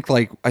 I think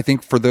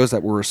for those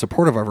that were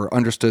supportive of her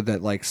understood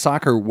that like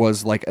soccer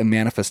was like a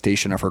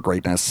manifestation of her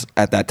greatness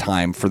at that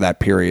time for that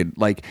period.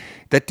 Like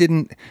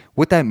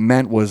what that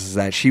meant was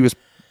that she was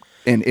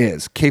and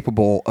is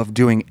capable of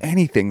doing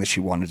anything that she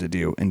wanted to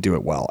do and do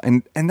it well.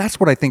 And that's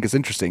what I think is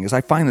interesting is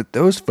I find that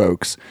those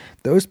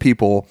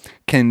people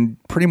can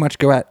pretty much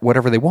go at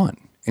whatever they want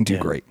and do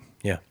great.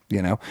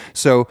 Yeah.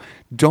 So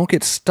don't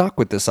get stuck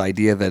with this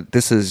idea that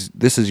this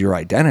is your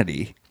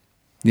identity.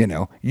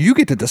 You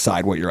get to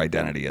decide what your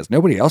identity is.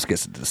 Nobody else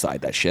gets to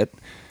decide that shit.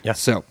 Yeah.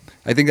 So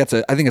I think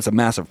it's a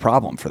massive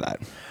problem for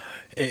that.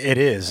 It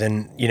is.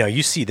 And,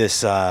 you see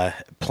this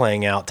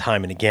playing out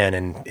time and again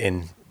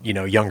in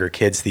younger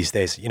kids these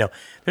days.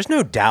 There's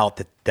no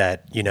doubt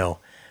that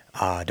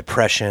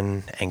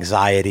depression,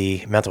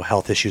 anxiety, mental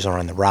health issues are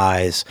on the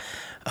rise.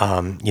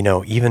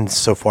 Even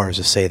so far as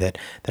to say that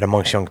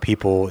amongst young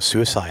people,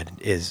 suicide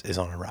is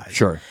on the rise.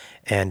 Sure.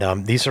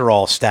 And these are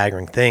all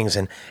staggering things.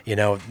 And,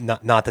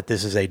 not that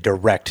this is a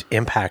direct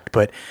impact,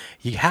 but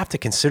you have to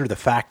consider the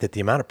fact that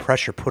the amount of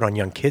pressure put on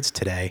young kids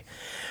today,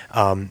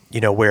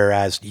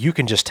 whereas you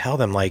can just tell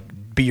them,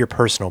 like, be your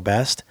personal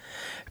best.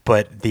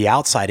 But the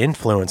outside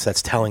influence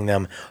that's telling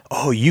them,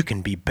 oh, you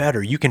can be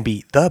better. You can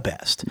be the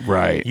best.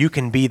 Right. You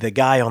can be the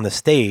guy on the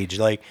stage.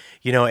 Like,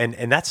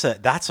 and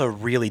that's a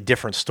really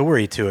different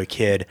story to a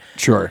kid.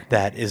 Sure.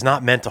 That is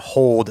not meant to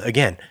hold,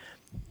 again,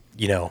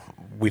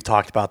 we've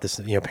talked about this,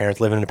 parents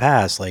living in the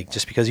past. Like,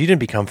 just because you didn't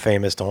become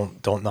famous,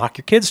 don't knock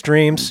your kids'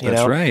 dreams.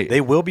 That's right.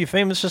 They will be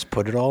famous. Just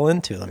put it all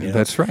into them.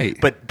 That's right.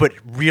 But the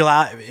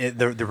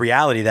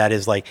reality of that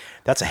is, like,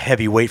 that's a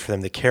heavy weight for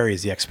them to carry,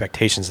 is the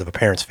expectations of a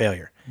parent's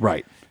failure.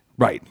 Right.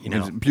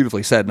 It's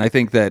beautifully said. And I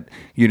think that,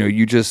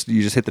 you just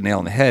hit the nail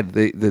on the head.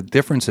 The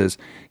difference is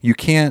you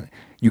can't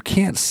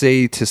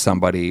say to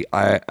somebody,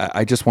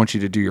 I just want you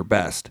to do your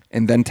best,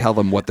 and then tell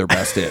them what their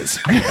best is.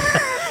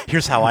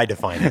 Here's how I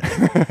define it.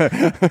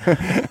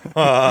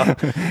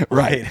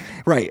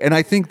 Right. And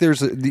I think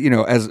there's,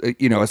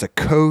 as a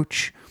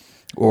coach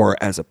or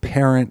as a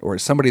parent or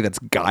as somebody that's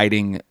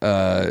guiding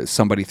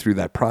somebody through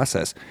that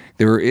process,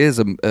 there is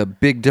a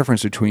big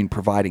difference between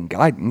providing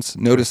guidance,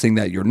 noticing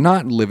that you're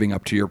not living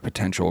up to your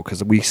potential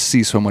because we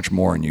see so much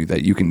more in you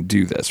that you can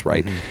do this,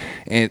 right? Mm-hmm.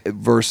 And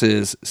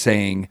versus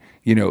saying,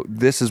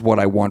 this is what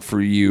I want for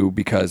you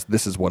because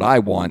this is what I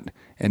want,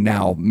 and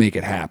now make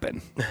it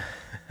happen.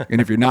 And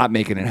if you're not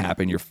making it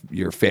happen,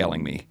 you're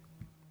failing me.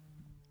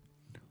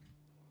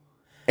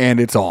 And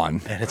it's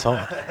on.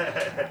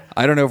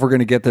 I don't know if we're going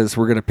to get this.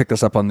 We're going to pick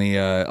this up on the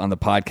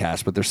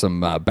podcast, but there's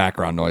some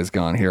background noise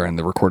going here in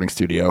the recording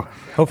studio.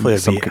 Hopefully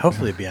it'll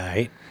be all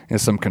right. And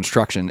some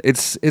construction. It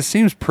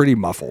seems pretty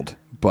muffled,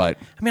 but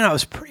I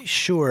was pretty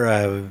sure.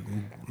 I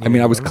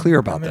was clear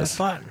about this.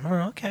 I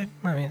thought, okay.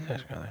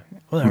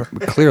 Whatever.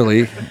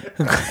 Clearly,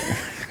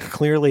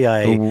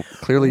 I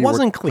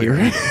wasn't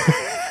clear.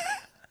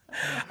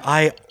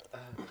 I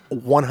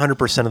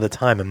 100% of the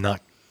time am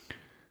not.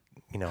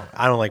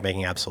 I don't like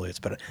making absolutes,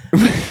 but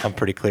I'm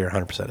pretty clear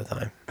 100% of the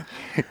time.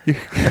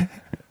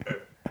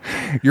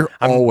 You're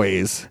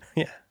always,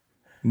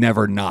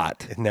 never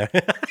not. No.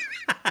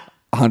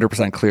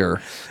 100%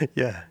 clear.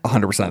 Yeah.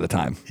 100% of the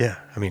time. Yeah.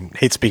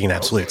 Hate speaking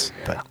absolutes,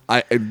 but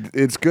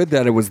it's good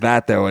that it was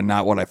that though, and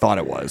not what I thought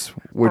it was.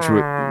 Which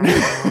would.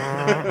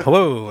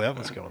 Whoa, that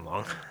was going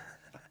long.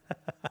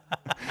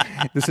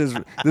 This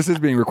is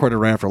being recorded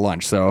right after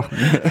lunch, so.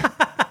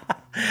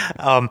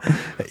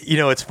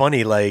 It's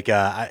funny, like,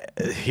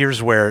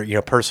 here's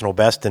where, personal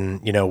best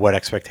and, what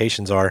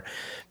expectations are.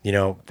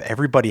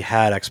 Everybody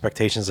had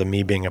expectations of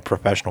me being a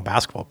professional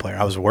basketball player.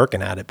 I was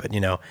working at it, but,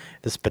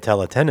 this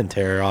patella tendon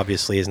tear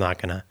obviously is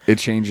not going to. It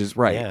changes,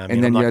 right. Yeah,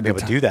 and then I'm not going to be able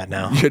to do that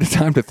now. You had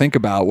time to think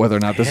about whether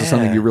or not this is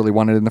something you really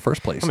wanted in the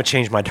first place. I'm going to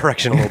change my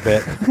direction a little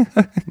bit.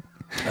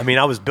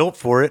 I was built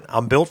for it.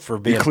 I'm built for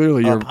being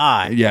up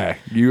high. Yeah,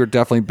 you're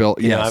definitely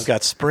built. Yes. I've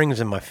got springs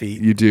in my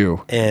feet. You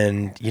do.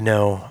 And,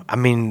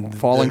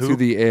 falling through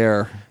the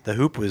air. The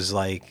hoop was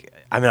like,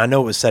 I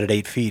know it was set at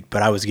 8 feet,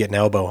 but I was getting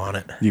elbow on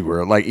it. You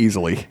were, like,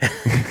 easily.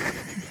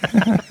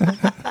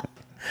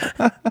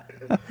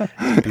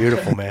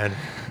 Beautiful, man.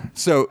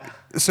 So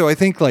I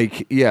think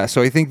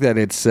so I think that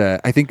it's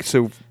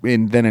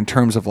in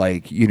terms of,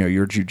 like,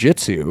 your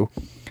jiu-jitsu,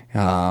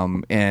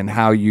 and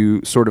how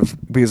you sort of,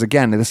 because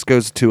again, this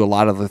goes to a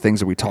lot of the things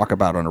that we talk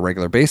about on a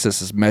regular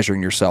basis, is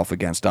measuring yourself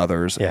against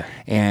others,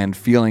 and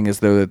feeling as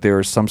though that there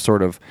is some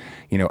sort of,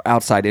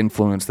 outside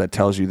influence that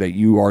tells you that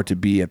you are to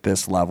be at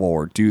this level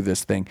or do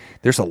this thing.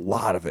 There's a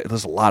lot of it.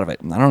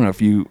 And I don't know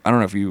if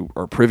you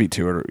are privy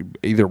to it, or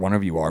either one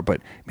of you are,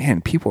 but man,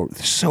 people are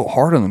so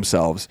hard on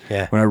themselves.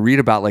 Yeah. When I read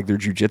about, like, their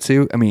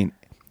jiu-jitsu,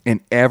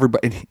 and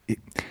everybody.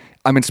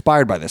 I'm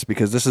inspired by this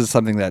because this is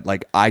something that,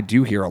 like, I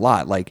do hear a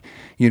lot. Like,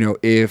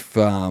 if,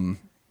 I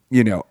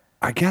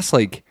guess,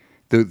 like,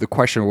 the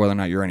question of whether or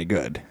not you're any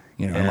good,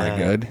 am I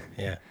good?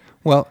 Yeah.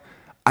 Well,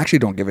 I actually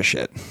don't give a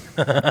shit.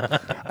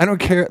 I don't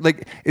care.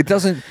 Like, it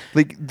doesn't,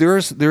 like,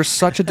 there's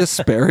such a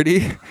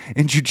disparity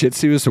in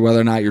jiu-jitsu as to whether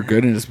or not you're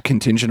good, and it's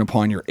contingent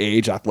upon your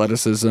age,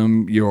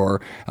 athleticism,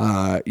 your,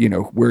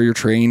 where you're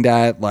trained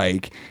at,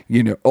 like,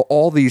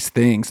 all these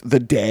things, the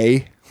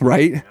day,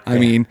 right? I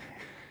mean,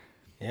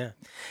 yeah.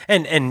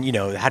 And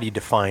how do you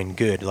define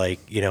good? Like,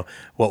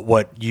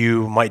 what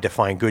you might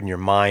define good in your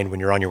mind when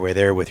you're on your way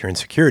there with your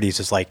insecurities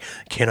is like,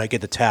 can I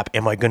get the tap?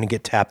 Am I going to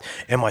get tapped?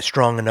 Am I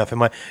strong enough?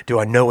 Do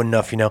I know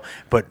enough?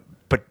 But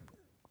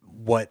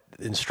what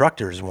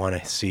instructors want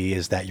to see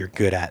is that you're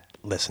good at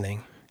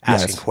listening,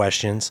 asking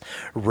questions,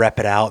 rep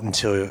it out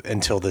until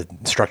the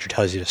instructor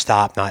tells you to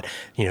stop, not,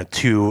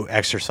 2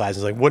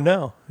 exercises like, well,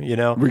 no,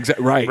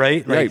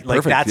 Right. Like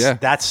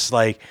Perfect. that's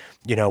like,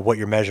 what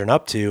you're measuring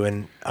up to.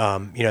 And,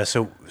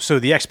 so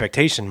the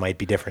expectation might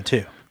be different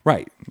too.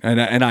 Right.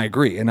 And I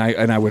agree. And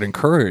I would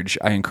encourage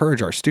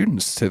our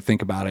students to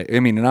think about it.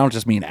 I mean, and I don't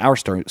just mean our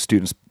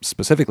students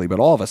specifically, but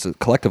all of us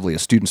collectively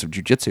as students of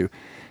jiu-jitsu,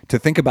 to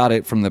think about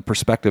it from the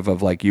perspective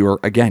of like your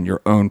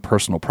own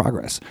personal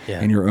progress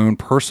and your own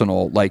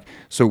personal, like,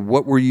 so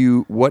what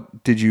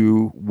did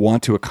you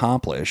want to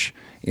accomplish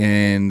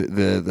in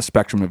the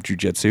spectrum of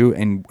jiu-jitsu,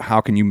 and how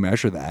can you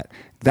measure that?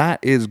 That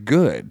is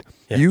good.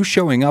 Yeah. You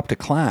showing up to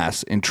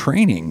class and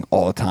training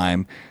all the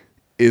time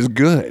is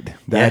good.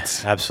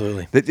 That's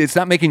absolutely. It's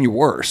not making you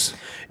worse.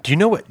 Do you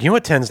know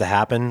what tends to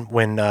happen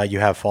when you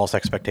have false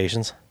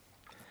expectations,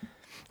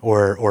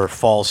 or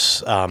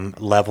false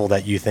level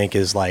that you think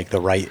is like the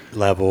right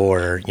level,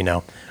 or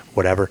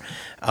whatever?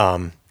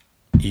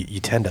 You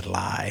tend to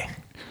lie.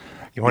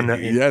 You want to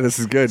know? Yeah, this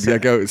is good. So,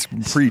 go.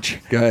 Preach.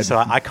 Go ahead. So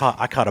I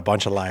caught a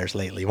bunch of liars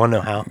lately. You want to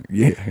know how?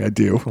 Yeah, I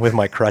do. With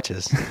my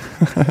crutches.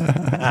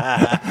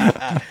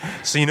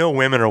 So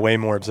women are way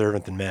more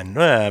observant than men.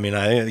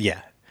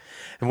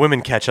 And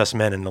women catch us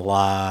men in a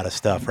lot of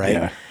stuff, right?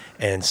 Yeah.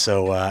 And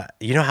so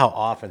how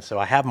often? So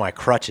I have my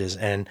crutches,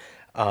 and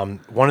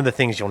one of the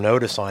things you'll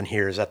notice on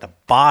here is at the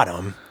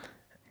bottom.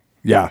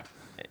 Yeah.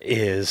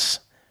 Is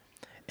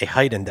a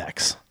height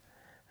index.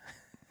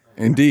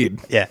 Indeed.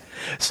 Yeah.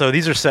 So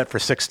these are set for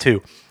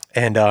 6'2".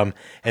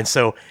 And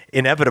so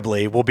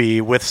inevitably we'll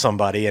be with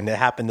somebody, and it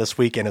happened this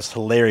weekend. It's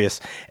hilarious.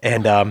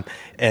 And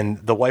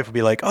the wife will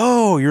be like,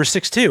 "Oh, you're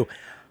 6'2".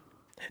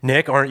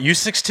 Nick, aren't you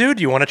 6'2"?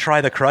 Do you want to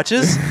try the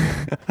crutches?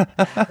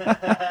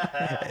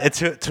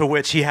 to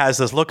which he has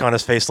this look on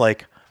his face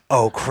like,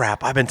 oh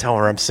crap, I've been telling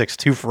her I'm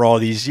 6'2" for all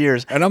these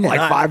years. And I'm like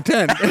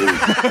 5'10".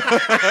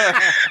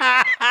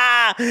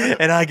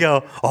 And I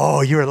go,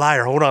 oh, you're a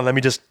liar. Hold on, let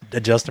me just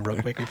adjust him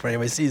real quick before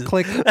anybody sees it.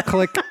 Click,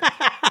 click,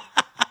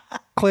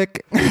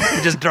 click.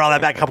 You just draw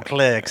that back a couple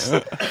clicks.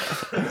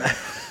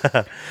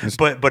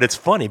 But it's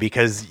funny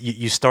because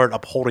you start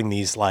upholding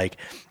these like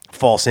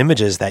false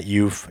images that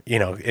you've,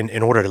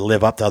 in order to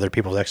live up to other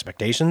people's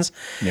expectations.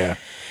 Yeah.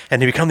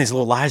 And they become these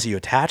little lies that you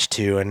attach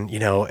to. And,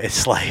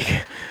 it's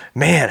like,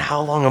 man,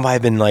 how long have I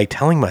been like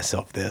telling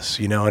myself this,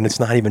 and it's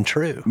not even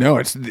true. No,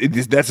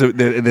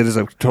 that is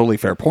a totally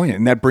fair point.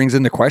 And that brings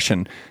into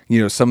question,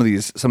 some of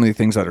the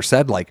things that are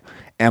said, like,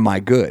 am I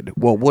good?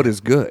 Well, what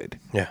is good?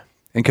 Yeah.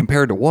 And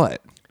compared to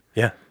what?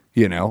 Yeah.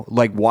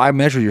 Like, why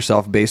measure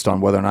yourself based on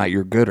whether or not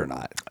you're good or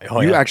not?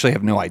 You actually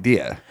have no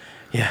idea.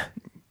 Yeah.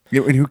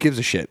 And who gives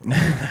a shit?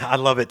 I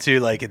love it too.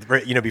 Like,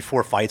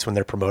 before fights when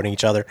they're promoting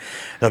each other,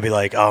 they'll be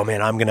like, "Oh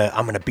man, I'm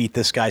gonna beat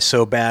this guy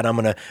so bad. I'm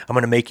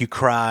gonna make you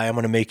cry. I'm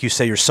gonna make you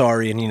say you're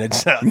sorry." And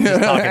just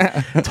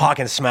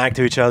talking smack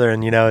to each other.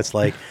 And it's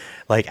like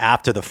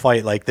after the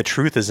fight, like the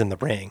truth is in the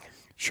ring.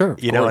 Sure.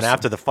 And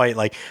after the fight,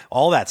 like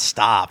all that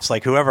stops.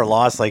 Like whoever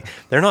lost, like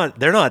they're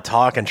not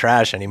talking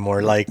trash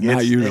anymore. Like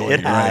it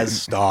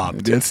has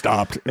stopped. It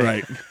stopped.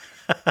 Right.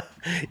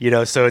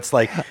 So it's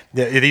like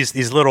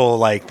these little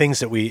like things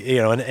that we,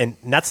 and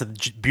that's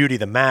the beauty of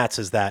the mats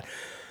is that,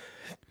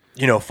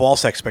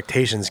 false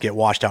expectations get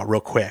washed out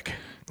real quick,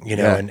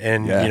 and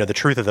the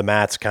truth of the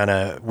mats kind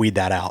of weed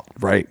that out.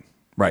 Right.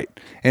 Right.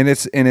 And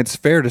it's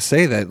fair to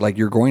say that like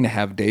you're going to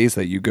have days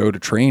that you go to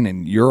train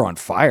and you're on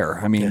fire.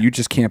 I mean, you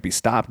just can't be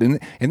stopped. And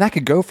that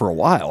could go for a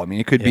while. I mean,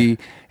 it could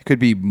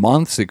be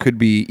months, it could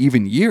be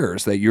even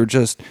years that you're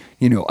just,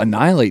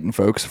 annihilating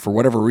folks for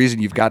whatever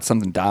reason. You've got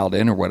something dialed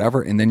in or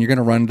whatever, and then you're going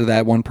to run into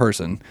that one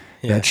person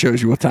that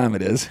shows you what time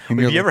it is. Have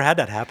you ever had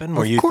that happen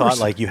where you thought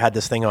like you had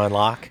this thing on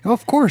lock? Oh,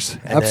 of course.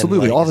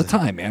 Absolutely. All the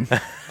time, man.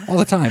 All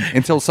the time.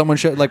 Until someone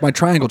showed like my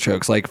triangle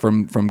chokes, like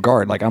from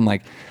guard. Like I'm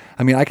like,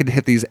 I mean, I could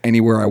hit these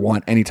anywhere I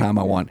want, anytime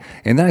I want.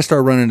 And then I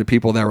started running into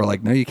people that were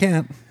like, no, you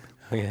can't.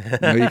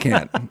 No, you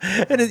can't.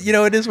 And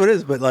it is what it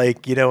is. But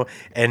like,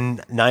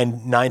 and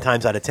nine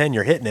times out of 10,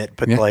 you're hitting it.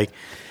 But like,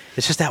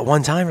 it's just that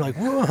one time you're like,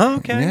 whoa,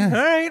 okay, all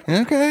right.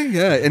 Okay,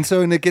 yeah. And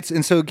so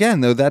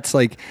again, though, that's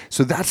like,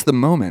 so that's the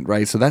moment,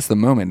 right? So that's the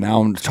moment.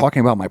 Now I'm talking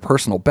about my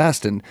personal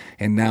best and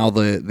now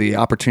the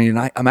opportunity.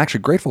 And I'm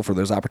actually grateful for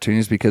those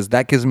opportunities because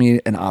that gives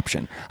me an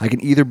option. I can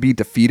either be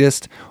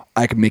defeatist,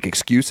 I can make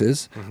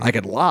excuses, I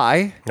could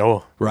lie,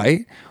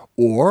 right?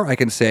 Or I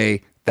can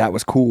say, that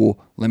was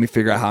cool. Let me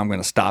figure out how I'm going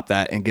to stop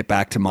that and get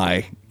back to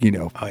my,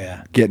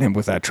 getting him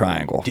with that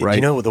triangle, right? Do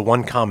you know what the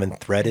one common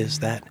thread is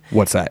that?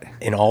 What's that?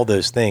 In all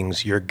those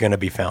things, you're going to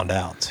be found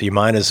out. So you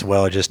might as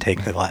well just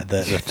take the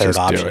third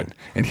option.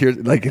 And here's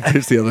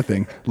the other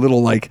thing,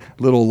 little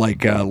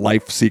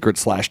life secret /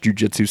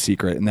 jujitsu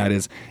secret, and that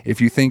is, if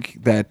you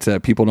think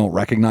that people don't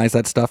recognize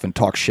that stuff and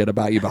talk shit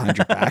about you behind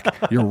your back,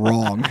 you're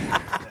wrong.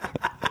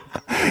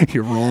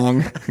 You're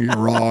wrong. You're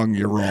wrong.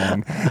 You're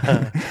wrong.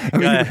 I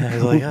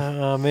was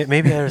like,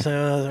 maybe there's.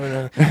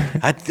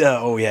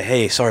 Oh yeah.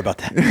 Hey, sorry about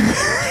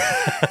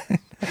that.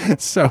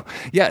 So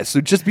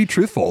just be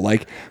truthful.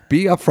 Like,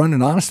 be upfront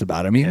and honest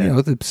about it. I mean,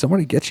 if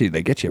somebody gets you,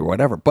 they get you, or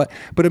whatever. But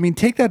I mean,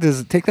 take that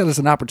as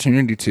an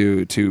opportunity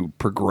to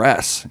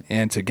progress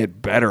and to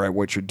get better at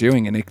what you're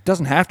doing. And it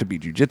doesn't have to be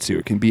jiu-jitsu.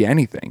 It can be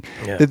anything.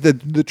 Yeah.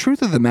 The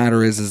truth of the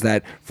matter is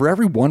that for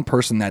every one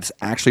person that's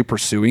actually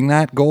pursuing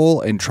that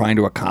goal and trying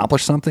to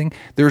accomplish something,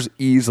 there's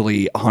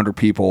easily 100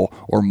 people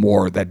or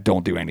more that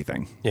don't do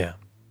anything. Yeah,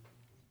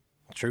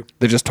 true.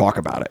 They just talk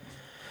about it.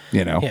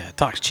 Yeah,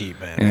 talk's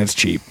cheap, man. And it's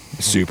cheap.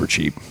 Super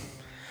cheap.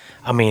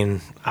 I mean,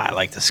 I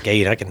like to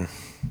skate. I can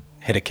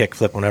hit a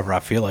kickflip whenever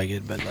I feel like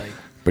it,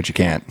 but you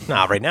can't.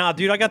 Nah, right now,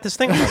 dude, I got this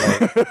thing on my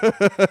leg.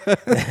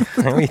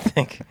 What do you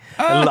think?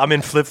 I'm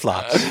in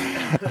flip-flops.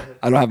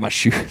 I don't have my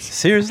shoes.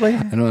 Seriously?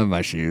 I don't have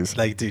my shoes.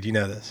 Like, dude, you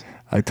know this.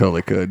 I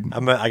totally could.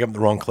 I got the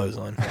wrong clothes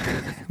on.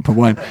 But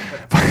when...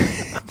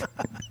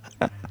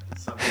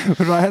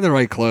 But I had the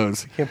right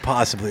clothes. Can't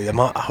possibly. I'm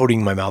not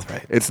holding my mouth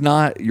right. It's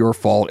not your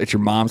fault. It's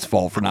your mom's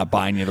fault for not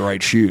buying you the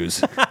right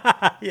shoes.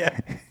 Yeah.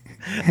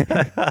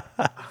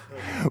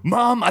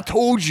 Mom, I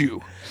told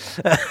you.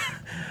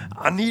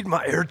 I need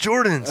my Air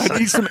Jordans. I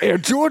need some Air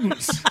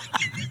Jordans.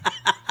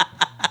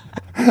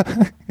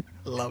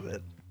 Love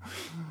it.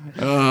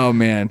 Oh,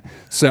 man.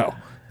 So,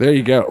 there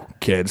you go,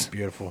 kids.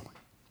 Beautiful.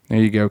 There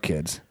you go,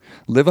 kids.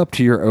 Live up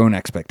to your own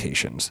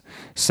expectations.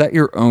 Set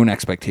your own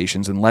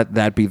expectations and let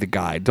that be the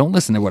guide. Don't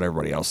listen to what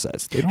everybody else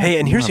says. Hey,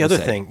 and here's the other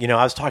thing.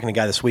 I was talking to a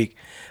guy this week.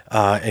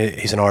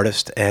 He's an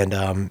artist,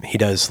 and he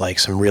does like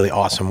some really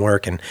awesome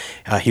work. And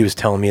he was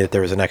telling me that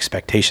there was an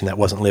expectation that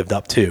wasn't lived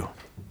up to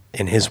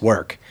in his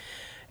work.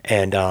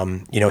 And,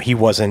 he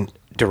wasn't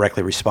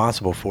directly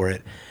responsible for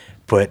it,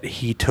 but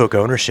he took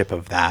ownership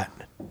of that.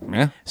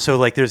 Yeah. So,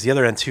 like, there's the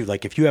other end, too.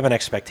 Like, if you have an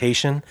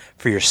expectation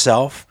for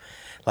yourself,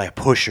 like,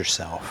 push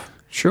yourself.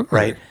 Sure.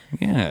 Right.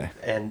 Yeah.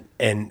 And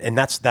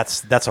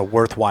that's a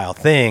worthwhile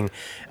thing.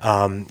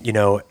 And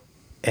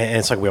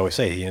it's like we always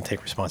say,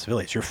 take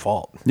responsibility. It's your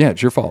fault. Yeah,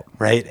 it's your fault.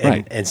 Right.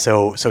 And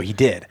so he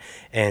did,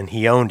 and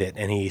he owned it,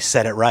 and he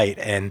said it right.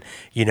 And,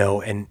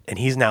 and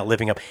he's now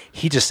living up.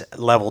 He just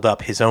leveled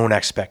up his own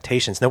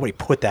expectations. Nobody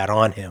put that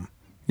on him.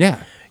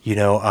 Yeah.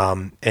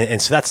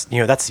 And so that's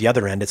the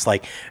other end. It's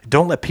like,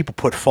 don't let people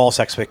put false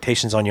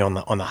expectations on you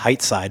on the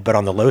height side, but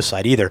on the low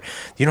side either.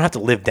 You don't have to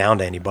live down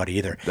to anybody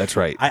either. That's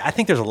right. I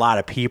think there's a lot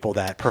of people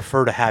that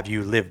prefer to have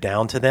you live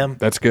down to them.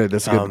 That's good.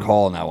 That's a good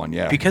call on that one.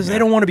 Yeah. Because they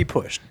don't want to be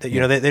pushed. They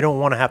don't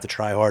want to have to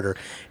try harder.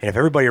 And if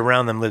everybody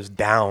around them lives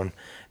down,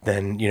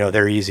 then,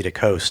 they're easy to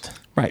coast.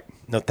 Right.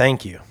 No,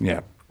 thank you.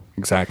 Yeah.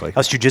 Exactly.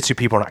 Us jiu-jitsu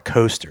people are not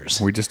coasters.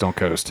 We just don't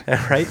coast.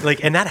 Right?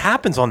 Like, and that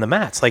happens on the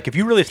mats. Like, if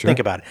you really think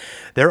about it,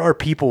 there are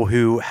people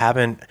who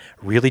haven't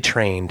really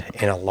trained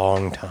in a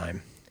long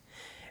time.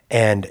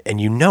 And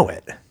you know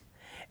it.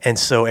 And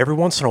so every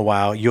once in a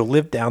while, you'll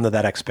live down to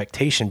that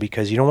expectation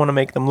because you don't want to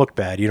make them look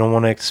bad. You don't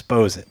want to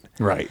expose it.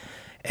 Right.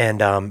 And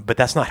but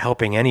that's not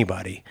helping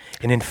anybody.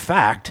 And in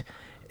fact,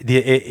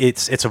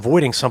 it's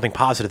avoiding something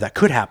positive that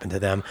could happen to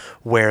them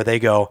where they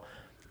go,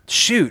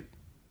 shoot,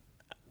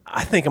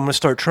 I think I'm going to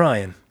start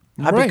trying.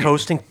 I've been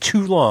coasting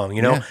too long,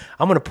 I'm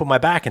going to put my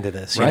back into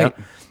this, you know?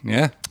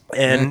 Yeah.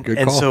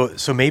 And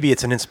so maybe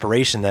it's an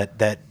inspiration that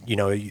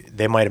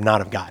they might not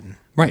have gotten.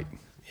 Right.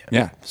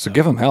 Yeah. So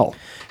give them hell.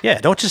 Yeah,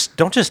 don't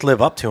just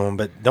live up to them,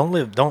 but don't.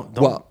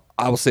 Well,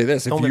 I will say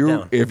this: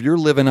 if you're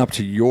living up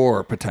to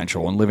your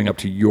potential and living up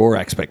to your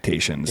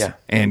expectations,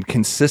 and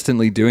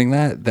consistently doing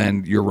that,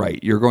 then you're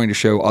right. You're going to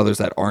show others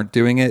that aren't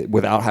doing it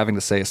without having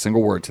to say a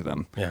single word to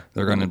them. Yeah.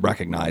 They're going to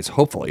recognize,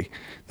 hopefully,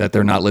 that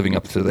they're not living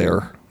up to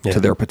their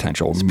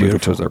potential, moving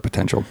towards their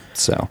potential.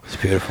 So it's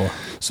beautiful.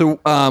 So,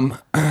 Mr.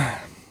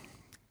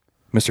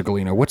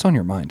 Galino, what's on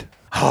your mind?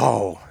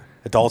 Oh,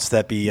 adults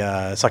that be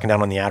sucking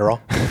down on the Adderall.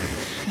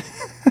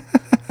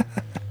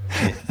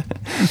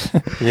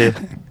 Yeah.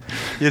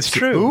 It's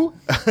true.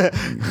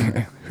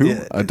 Who?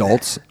 Yeah.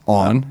 Adults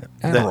on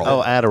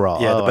Adderall.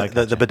 Adderall. Yeah,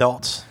 the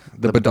badults.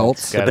 The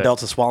badults? The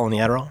badults are swallowing the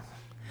Adderall.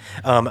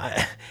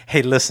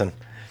 Hey, listen.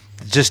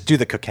 Just do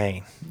the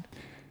cocaine.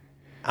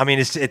 I mean,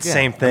 it's the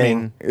same thing.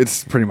 I mean,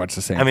 it's pretty much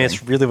the same thing.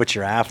 It's really what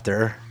you're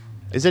after.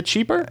 Is it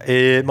cheaper?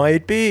 It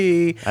might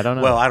be. I don't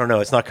know. Well, I don't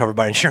know. It's not covered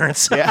by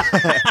insurance.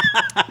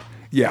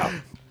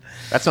 Yeah.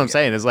 That's what I'm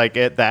saying. Is like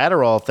the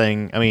Adderall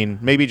thing. I mean,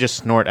 maybe just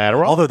snort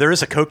Adderall. Although there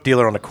is a Coke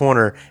dealer on the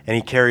corner, and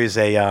he carries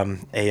a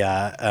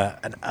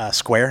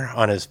square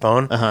on his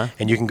phone,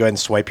 and you can go ahead and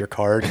swipe your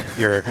card,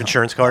 your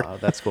insurance card. Oh,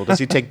 that's cool. Does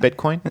he take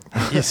Bitcoin?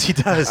 Yes, he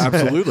does.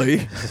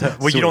 Absolutely.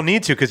 Well, you don't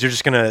need to because you're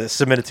just going to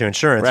submit it to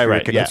insurance.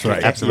 Right. For Yeah, that's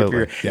right.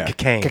 absolutely. Yeah.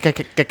 Cocaine.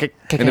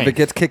 And if it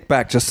gets kicked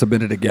back, just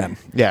submit it again.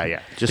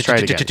 Yeah. Just try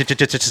it again.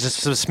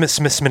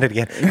 Just submit it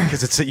again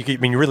because it's.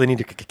 You really need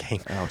to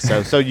cocaine. Oh,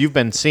 so you've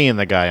been seeing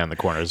the guy on the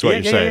corner, is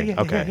what you're saying?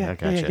 Okay, I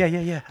gotcha.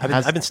 Yeah.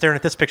 I've been staring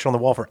at this picture on the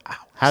wall for hours.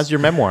 How's your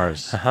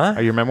memoirs?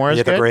 Are your memoirs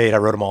Yeah, they're good? great. I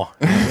wrote them all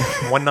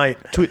one night.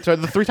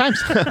 The 3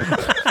 times, 4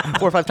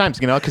 or 5 times,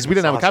 because we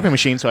didn't have a copy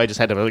machine, so I just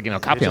had to,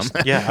 copy them.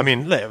 Yeah,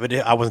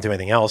 I wasn't doing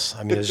anything else.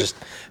 It was just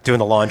doing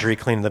the laundry,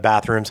 cleaning the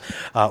bathrooms,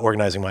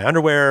 organizing my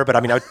underwear. But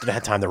I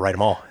had time to write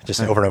them all,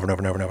 just over and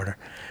over.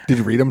 Did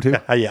you read them too?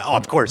 Yeah,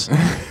 of course.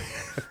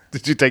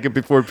 Did you take it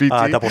before PT?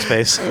 Double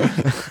space.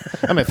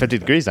 I'm at 50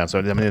 degrees now,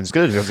 so it's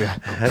good.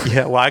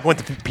 Yeah, well, I went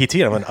to PT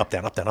and I went up,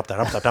 down,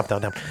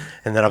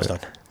 and then I was done.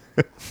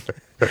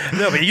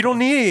 No, but you don't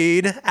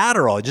need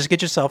Adderall. Just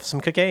get yourself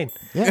some cocaine.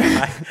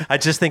 Yeah. I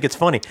just think it's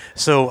funny.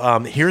 So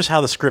here's how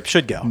the script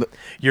should go.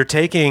 You're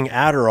taking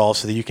Adderall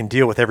so that you can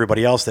deal with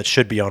everybody else that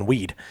should be on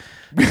weed.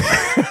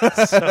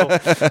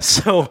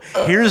 So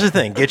here's the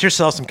thing. Get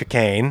yourself some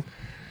cocaine.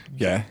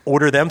 Yeah.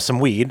 Order them some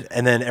weed,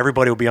 and then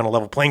everybody will be on a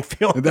level playing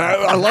field.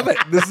 I love it.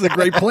 This is a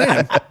great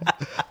plan.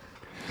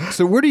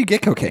 So where do you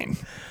get cocaine?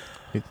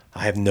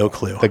 I have no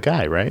clue. The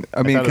guy, right?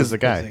 I mean, because because the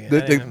guy.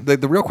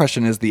 the real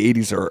question is the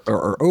 80s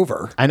are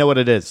over. I know what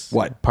it is.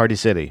 What? Party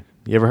City.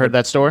 You ever heard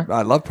that store?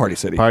 I love Party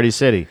City. Party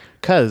City.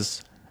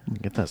 Because,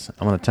 get this.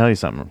 I'm going to tell you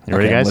something. You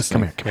ready, Okay, I'm guys?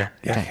 listening. Come here.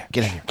 Yeah.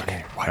 Get in here.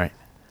 All right.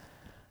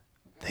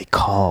 They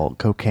call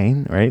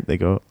cocaine, right? They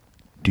go,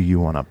 do you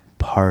want to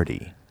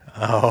party?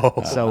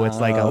 Oh. So it's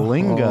like a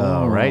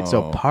lingo, right?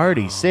 So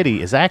Party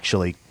City is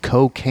actually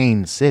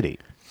Cocaine City.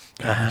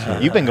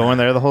 You've been going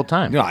there the whole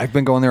time. I've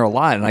been going there a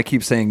lot, and I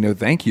keep saying no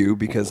thank you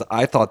because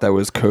I thought that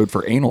was code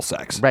for anal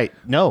sex. Right.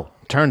 No.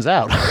 Turns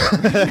out. That's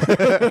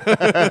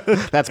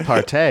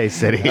Partay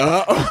City. Okay.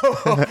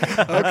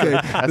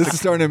 This is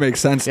starting to make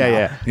sense now.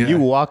 Yeah. You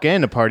walk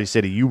into Party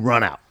City, you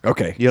run out.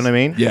 Okay. You know what I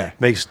mean? Yeah.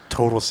 Makes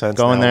total sense.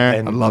 Go in now. there.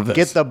 And I love this.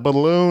 Get the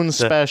balloon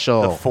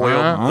special. The foil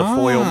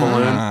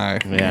balloon.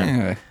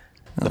 Yeah.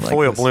 The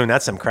foil balloon,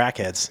 that's some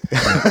crackheads.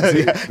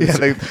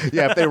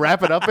 If they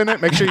wrap it up in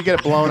it, make sure you get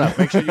it blown up.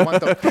 Make sure you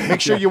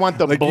want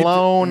the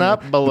blown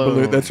up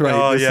balloon. That's right.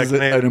 Oh, This is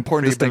an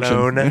important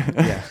distinction.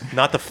 Yeah.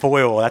 Not the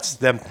foil. That's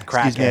them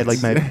crackheads. Excuse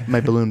me, I'd like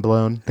my balloon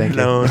blown. Thank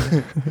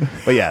you.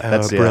 But yeah,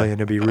 that's brilliant.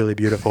 It'd be really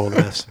beautiful.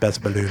 The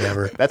best balloon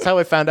ever. That's how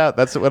I found out.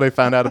 That's what I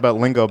found out about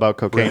lingo about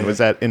cocaine. Was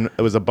that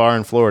it was a bar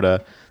in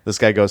Florida. This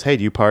guy goes, "Hey,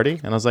 do you party?"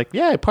 And I was like,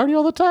 "Yeah, I party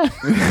all the time."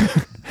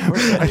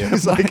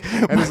 He's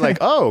like,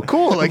 "Oh,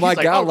 cool!" Like, My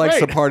God likes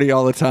to party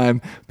all the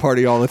time.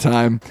 Party all the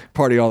time.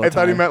 Party all the time. I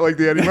thought he meant like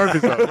the Eddie Murphy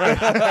song.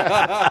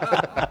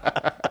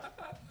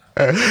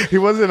 Right? He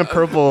was in a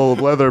purple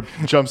leather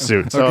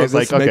jumpsuit, so I was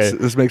like, "Okay,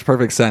 this makes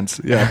perfect sense."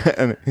 Yeah.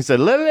 And he said,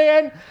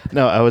 "Lillian."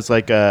 No, I was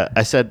like,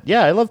 I said,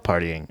 "Yeah, I love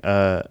partying."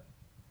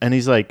 And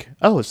he's like,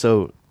 "Oh,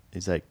 so,"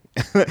 he's like,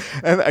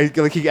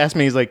 and he asked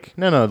me, he's like,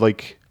 "No,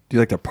 like." Do you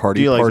like to party?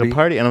 Do you like to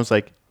party? And I was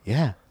like,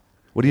 yeah.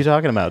 What are you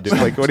talking about, dude?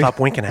 Like, Stop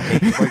winking at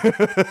me.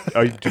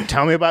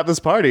 Tell me about this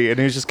party. And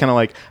he was just kind of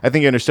like, I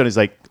think he understood. He's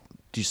like,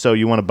 so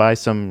you want to buy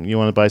some? You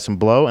want to buy some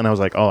blow? And I was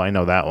like, oh, I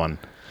know that one.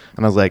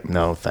 And I was like,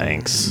 no,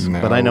 thanks.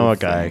 But I know a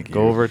guy.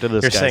 Go over to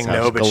this You're guy's saying house,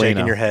 no, but Galeno.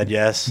 shaking your head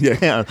yes.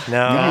 Yeah.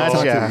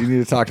 No. You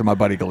need to talk to my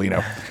buddy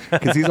Galeno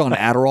because he's on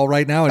Adderall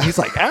right now, and he's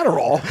like,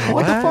 Adderall?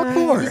 What the fuck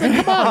for?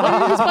 Come on, why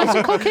don't you just buy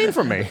some cocaine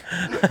from me?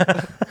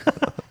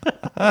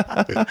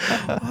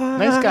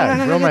 Nice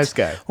guy, real nice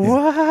guy.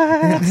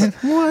 What?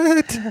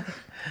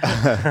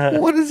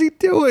 What is he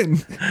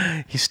doing?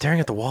 He's staring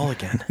at the wall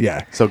again.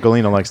 Yeah. So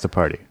Galeno likes to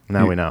party.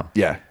 Now we know.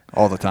 Yeah.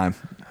 All the time.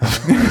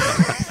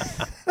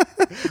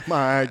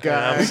 My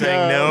God. I'm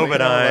saying no,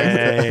 but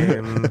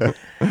I'm.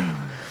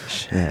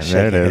 Yeah,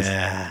 there it is.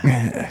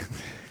 Yeah,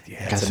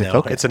 it's a no.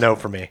 focus. It's a no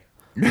for me.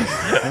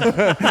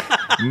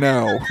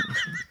 No.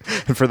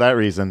 And for that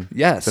reason,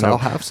 Yes, it's a no. I'll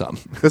have some.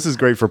 This is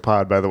great for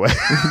pod, by the way.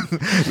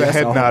 The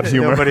head nod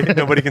humor.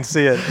 Nobody can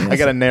see it. I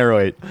gotta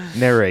narrate.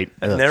 Narrow it.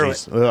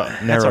 That's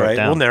all right.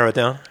 Down. We'll narrow it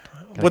down.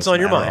 What's on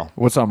your mind?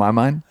 What's on my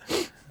mind?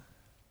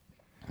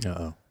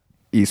 Uh-oh.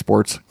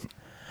 Esports.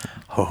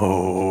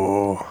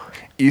 Oh,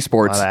 A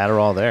Esports. lot of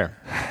Adderall there.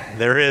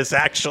 there is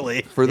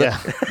actually. For the, yeah.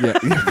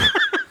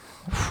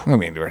 I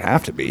mean, there would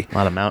have to be. A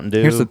lot of Mountain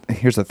Dew. Here's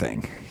the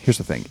thing.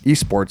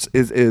 Esports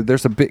is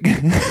there's a big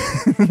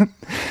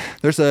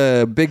there's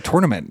a big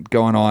tournament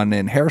going on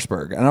in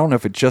Harrisburg. And I don't know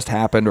if it just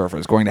happened or if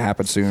it's going to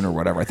happen soon or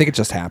whatever. I think it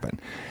just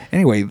happened.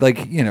 Anyway,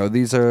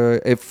 these are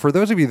for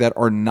those of you that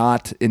are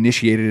not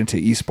initiated into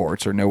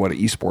esports or know what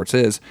esports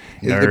is,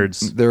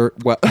 Nerds. they're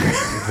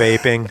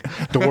Vaping.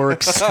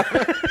 dorks.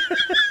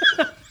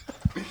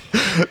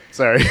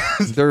 Sorry.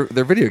 they're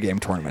video game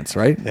tournaments,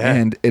 right? Yeah.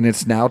 And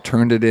it's now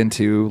turned it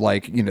into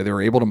like, they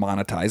were able to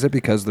monetize it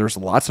because there's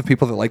lots of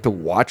people that like to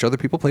watch other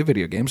people play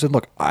video games. And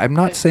look, I'm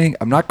not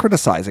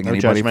criticizing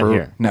anybody judgment for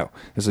here. no.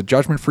 There's a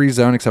judgment-free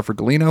zone except for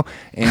Galeno,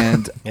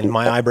 and And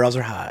my eyebrows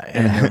are high.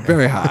 and they're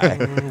very high.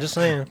 I'm just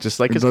saying. Just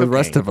like his The cocaine.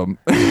 rest of them.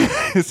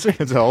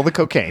 It's all the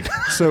cocaine.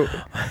 So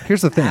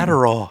here's the thing.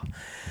 Adderall.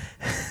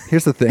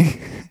 Here's the thing.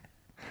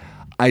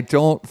 I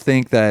don't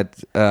think that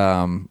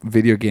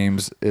video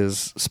games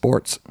is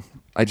sports.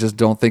 I just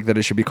don't think that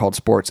it should be called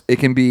sports. It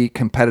can be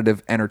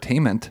competitive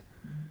entertainment,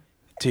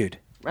 Dude.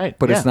 Right.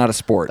 but it's not a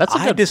sport. That's a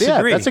I good,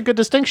 disagree. Yeah, that's a good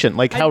distinction.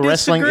 Like I how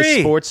wrestling is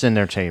disagree. sports I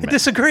entertainment.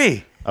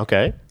 disagree.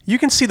 Okay. You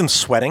can see them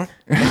sweating.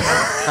 No,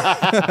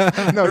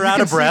 They're you out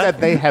can of see breath. that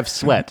they have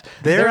sweat.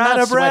 They're out not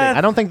of sweating. breath.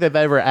 I don't think they've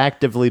ever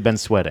actively been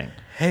sweating.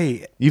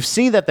 Hey, You've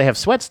seen that they have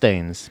sweat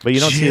stains, but you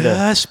don't see the.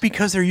 just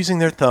because they're using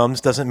their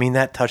thumbs doesn't mean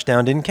that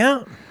touchdown didn't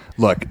count.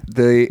 Look,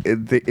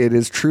 it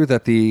is true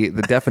that the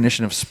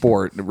definition of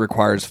sport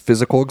requires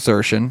physical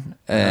exertion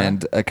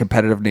and a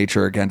competitive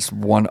nature against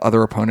one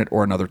other opponent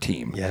or another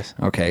team. Yes.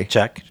 Okay.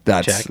 Check.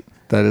 That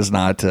is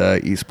not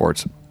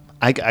esports.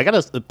 I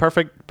got a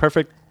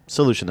perfect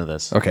solution to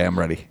this. Okay, I'm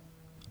ready.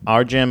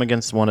 Our gym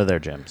against one of their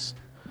gyms.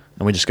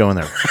 And we just go in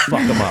there,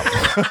 fuck them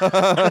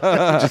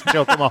up. Just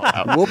choke them all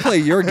out. We'll play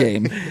your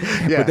game,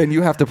 but then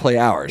you have to play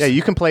ours. Yeah,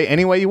 you can play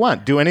any way you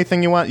want. Do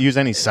anything you want. Use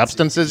any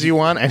substances you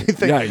want.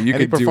 Anything. Yeah, you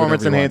any can do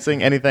performance whatever you want.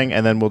 enhancing anything,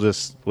 and then we'll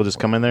just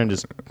come in there and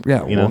just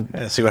Yeah, you know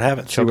Yeah, see what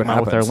happens. choke what them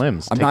out with our happens.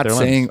 limbs. I'm take not their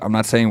saying I'm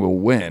not saying we'll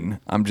win.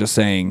 I'm just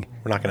saying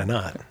We're not going to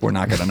not. we're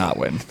not going to not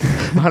win.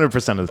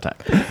 100% of the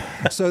time.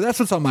 So that's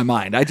what's on my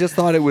mind. I just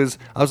thought I was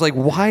like,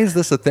 why is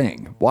this a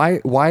thing? Why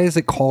is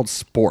it called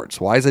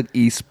sports? Why is it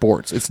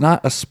esports? It's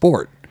not a sport.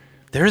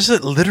 There's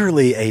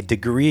literally a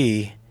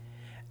degree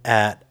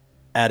at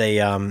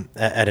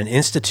an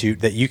institute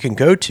that you can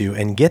go to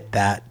and get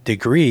that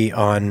degree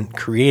on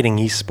creating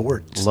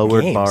esports.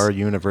 Lower games. Bar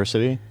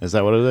University. Is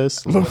that what it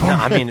is? No,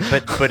 I mean,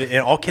 but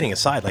all kidding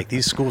aside, like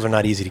these schools are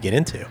not easy to get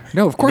into.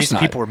 No, of course these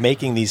not. people are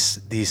making these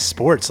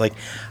sports. Like,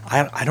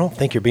 I don't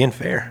think you're being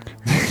fair.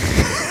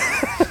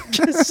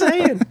 Just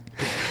saying.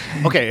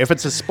 Okay, if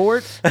it's a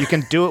sport, you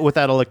can do it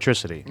without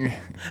electricity.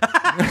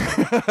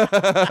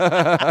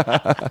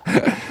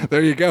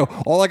 There you go.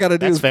 All I got to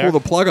do That's is fair. pull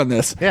the plug on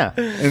this. Yeah.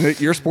 And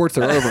your sports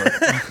are over.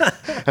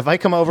 If I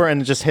come over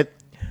and just hit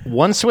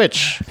one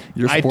switch,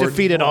 Your I sport-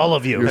 defeated all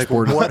of you. your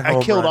sport- What I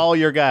home killed run? all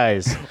your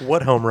guys.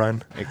 What home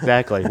run?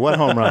 Exactly. What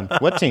home run?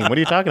 What team? What are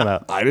you talking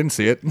about? I didn't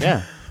see it.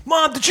 Yeah.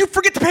 Mom, did you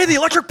forget to pay the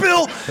electric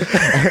bill?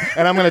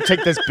 And I'm going to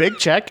take this big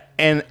check,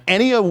 and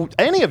any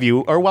of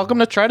you are welcome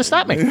to try to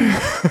stop me.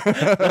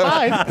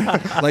 Fine.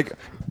 Like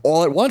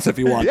all at once if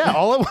you want. Yeah,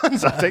 all at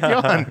once. I'll take you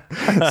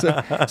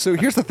on. So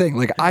here's the thing.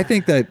 Like I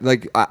think that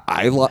like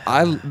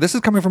I this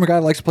is coming from a guy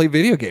who likes to play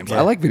video games. Yeah.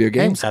 I like video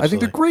games. I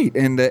think they're great,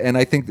 and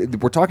I think that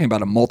we're talking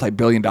about a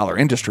multi-billion-dollar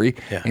industry.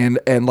 Yeah.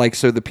 And like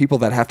so the people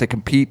that have to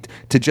compete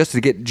to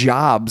get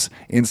jobs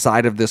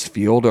inside of this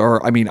field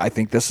are. I mean, I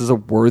think this is a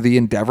worthy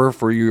endeavor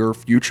for your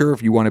future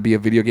if you want to be a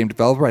video game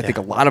developer. I think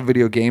a lot of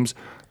video games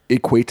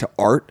equate to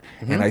art,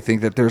 and I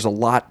think that there's a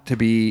lot to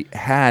be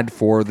had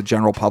for the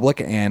general public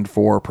and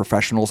for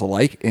professionals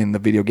alike in the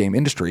video game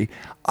industry.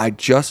 I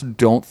just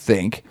don't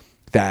think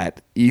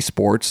that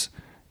esports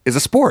is a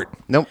sport.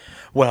 Nope.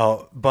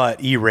 Well,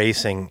 but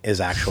e-racing is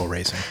actual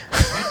racing.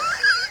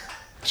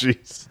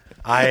 Jeez.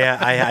 I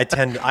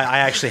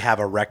actually have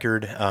a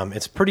record.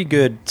 It's a pretty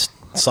good,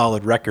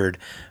 solid record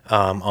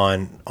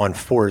on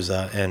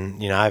Forza,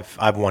 and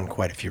I've won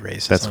quite a few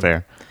races. That's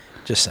fair.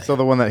 Just saying. So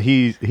the one that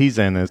he's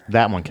in is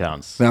that one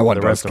counts. That one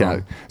The does rest of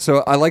count. them-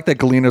 So I like that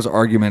Galeno's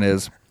argument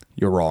is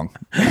you're wrong.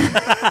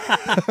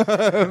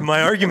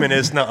 My argument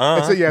is,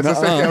 nuh-uh. So, yeah,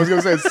 I was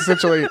going to say it's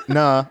essentially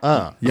nah.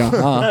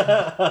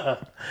 Yeah.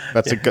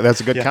 That's a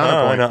good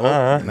counterpoint.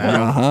 nuh-uh. Oh,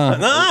 nah.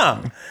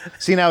 Nuh-uh.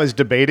 See, now is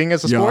debating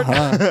as a sport?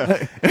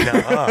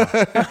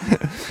 Nuh-uh.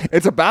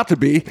 It's about to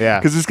be. Yeah.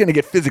 Because it's going to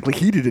get physically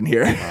heated in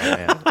here.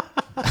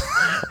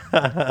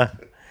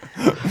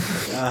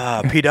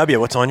 PW,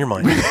 what's on your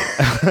mind?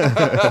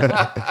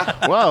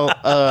 Well,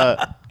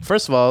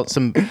 first of all,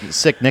 some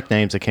sick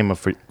nicknames that came up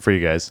for you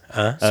guys.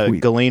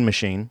 Sweet. Galeen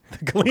Machine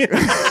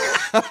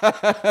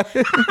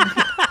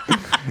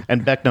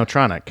and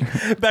Becknotronic.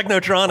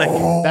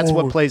 Becknotronic. That's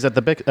what plays at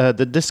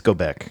the Disco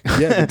Beck.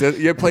 Yeah,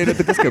 you played at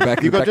the disco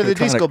back. You go to the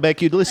Disco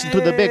Beck, you listen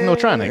to the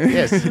Becknotronic.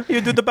 Yes. You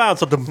do the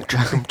bounce of the.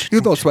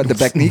 You don't sweat the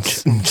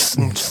techniques.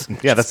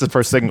 Yeah, that's the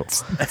first signal.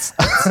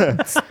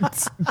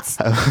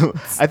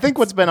 I think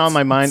what's been on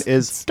my mind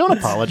is don't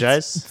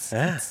apologize.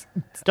 Yeah.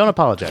 Don't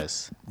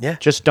apologize. Yeah.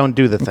 Just don't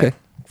do the thing. Okay.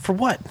 For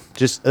what?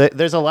 Just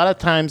there's a lot of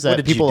times that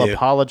did you people do?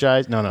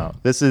 apologize. No.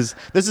 This is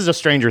a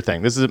Stranger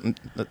Thing. This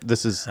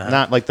is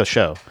not like the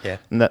show. Yeah.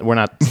 We're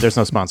not. There's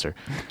no sponsor.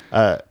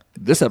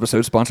 This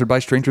episode sponsored by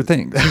Stranger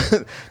Things.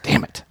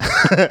 Damn it.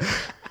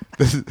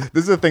 This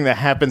is a thing that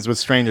happens with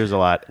strangers a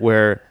lot,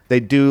 where they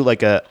do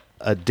like a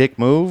dick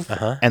move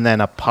and then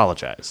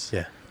apologize.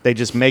 Yeah. They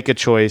just make a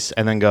choice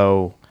and then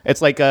go,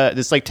 It's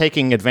like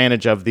taking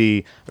advantage of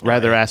the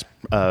rather ask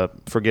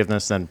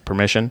forgiveness than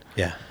permission.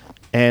 Yeah.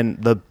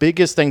 And the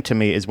biggest thing to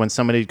me is when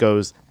somebody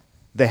goes,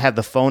 they have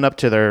the phone up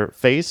to their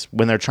face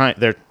when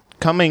they're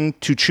coming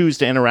to choose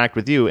to interact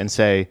with you and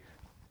say,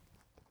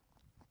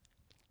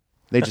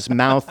 they just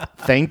mouth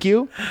thank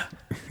you.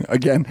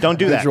 Again, don't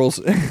do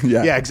visuals.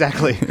 that. Yeah,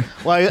 exactly.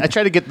 Well, I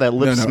try to get that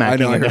lip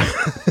smacking. I know.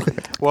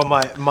 Well,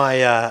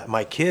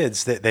 my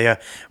kids, they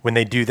when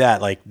they do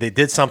that, like they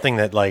did something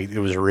that like it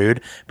was rude,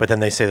 but then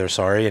they say they're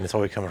sorry, and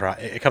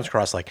it comes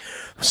across like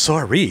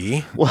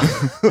sorry. Well,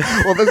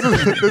 this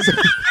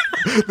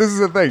is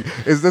the thing.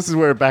 This is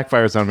where it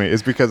backfires on me.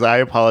 Is because I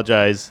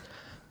apologize.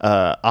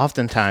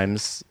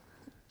 Oftentimes,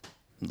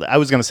 I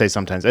was going to say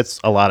sometimes. It's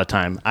a lot of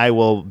time. I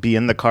will be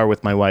in the car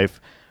with my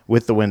wife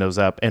with the windows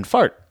up and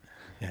fart.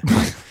 Yeah.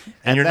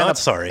 and you're not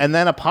sorry. And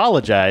then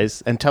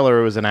apologize and tell her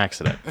it was an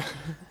accident.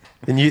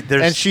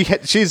 And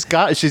she's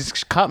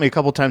caught me a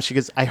couple times. She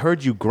goes, "I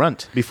heard you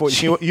grunt before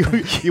you went."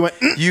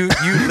 You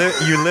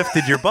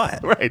lifted your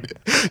butt, right?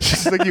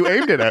 She's like, "You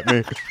aimed it at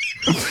me."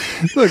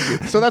 Look,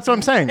 so that's what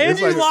I'm saying. And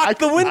you locked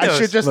the windows. I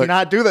should just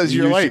not do this.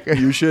 You're like,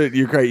 you should.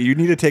 You're great. You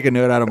need to take a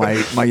note out of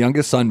my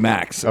youngest son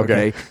Max.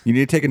 Okay, you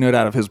need to take a note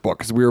out of his book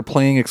because we were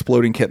playing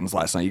Exploding Kittens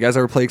last night. You guys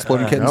ever play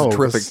Exploding Kittens? No,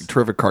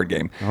 terrific card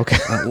game. Okay,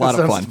 a lot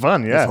of fun.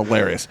 Fun, yeah, it's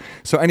hilarious.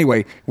 So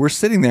anyway, we're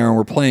sitting there and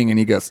we're playing, and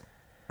he goes.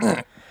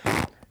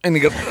 And he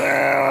goes,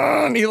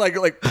 and he like,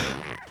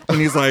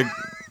 and he's like,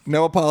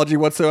 no apology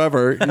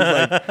whatsoever. He's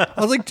like, I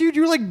was like, dude,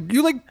 you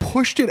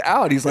pushed it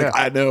out. He's like,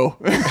 I know.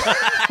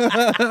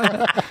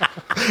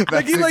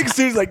 Like he really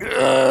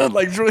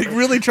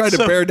tried to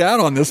bear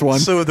down on this one.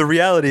 So the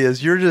reality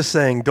is, you're just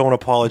saying, don't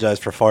apologize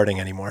for farting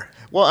anymore.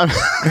 Well,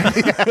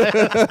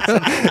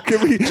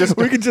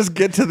 we can just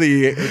get to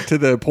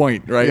the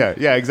point, right?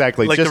 Yeah,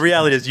 exactly. Like the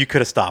reality is, you could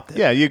have stopped it.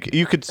 Yeah, you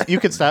could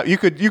stop. You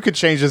could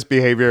change this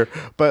behavior,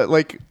 but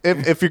like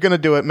if you're gonna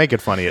do it, make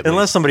it funny.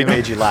 Unless somebody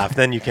made you laugh,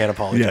 then you can't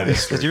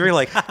apologize because you're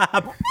like.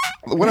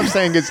 What I'm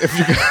saying is,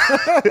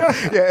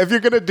 if you're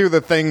gonna do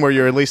the thing where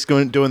you're at least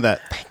doing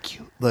that thank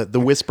you,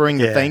 the whispering,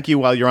 the thank you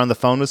while you're on the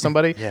phone with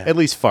somebody, at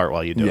least fart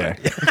while you do it.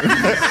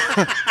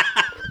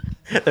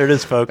 There it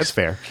is, folks. That's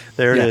fair.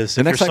 There it is.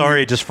 If you're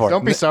sorry, just fart.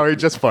 Don't be sorry,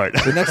 just fart.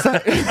 The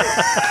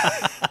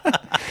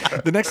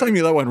next time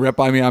you let one rip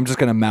by me, I'm just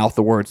going to mouth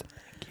the words.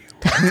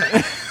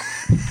 Thank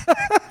you.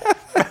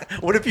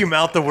 What if you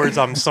mouth the words,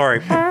 I'm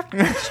sorry? How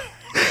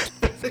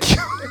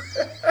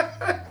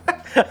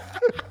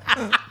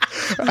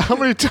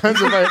many times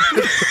have I...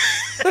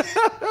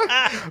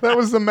 That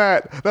was the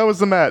mat.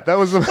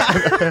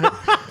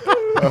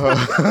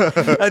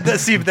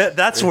 See,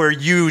 that's where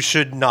you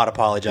should not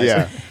apologize.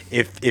 Yeah.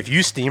 If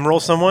you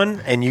steamroll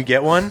someone and you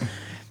get one,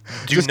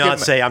 do not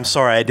say, I'm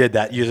sorry I did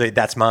that. You say,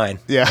 that's mine.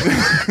 Yeah.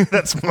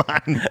 That's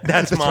mine.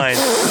 That's mine.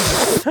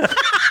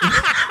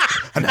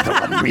 Another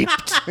one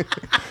reaped.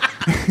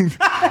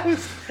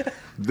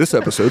 This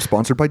episode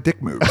sponsored by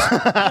Dick Moves.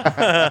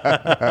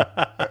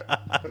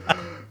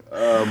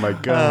 Oh my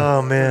god.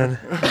 Oh man.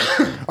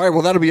 All right,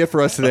 well that'll be it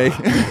for us today.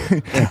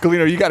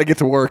 Galino, you got to get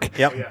to work.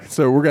 Yep.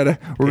 So we're gonna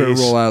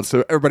roll out.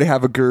 So everybody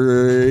have a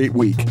great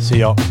week. See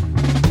y'all.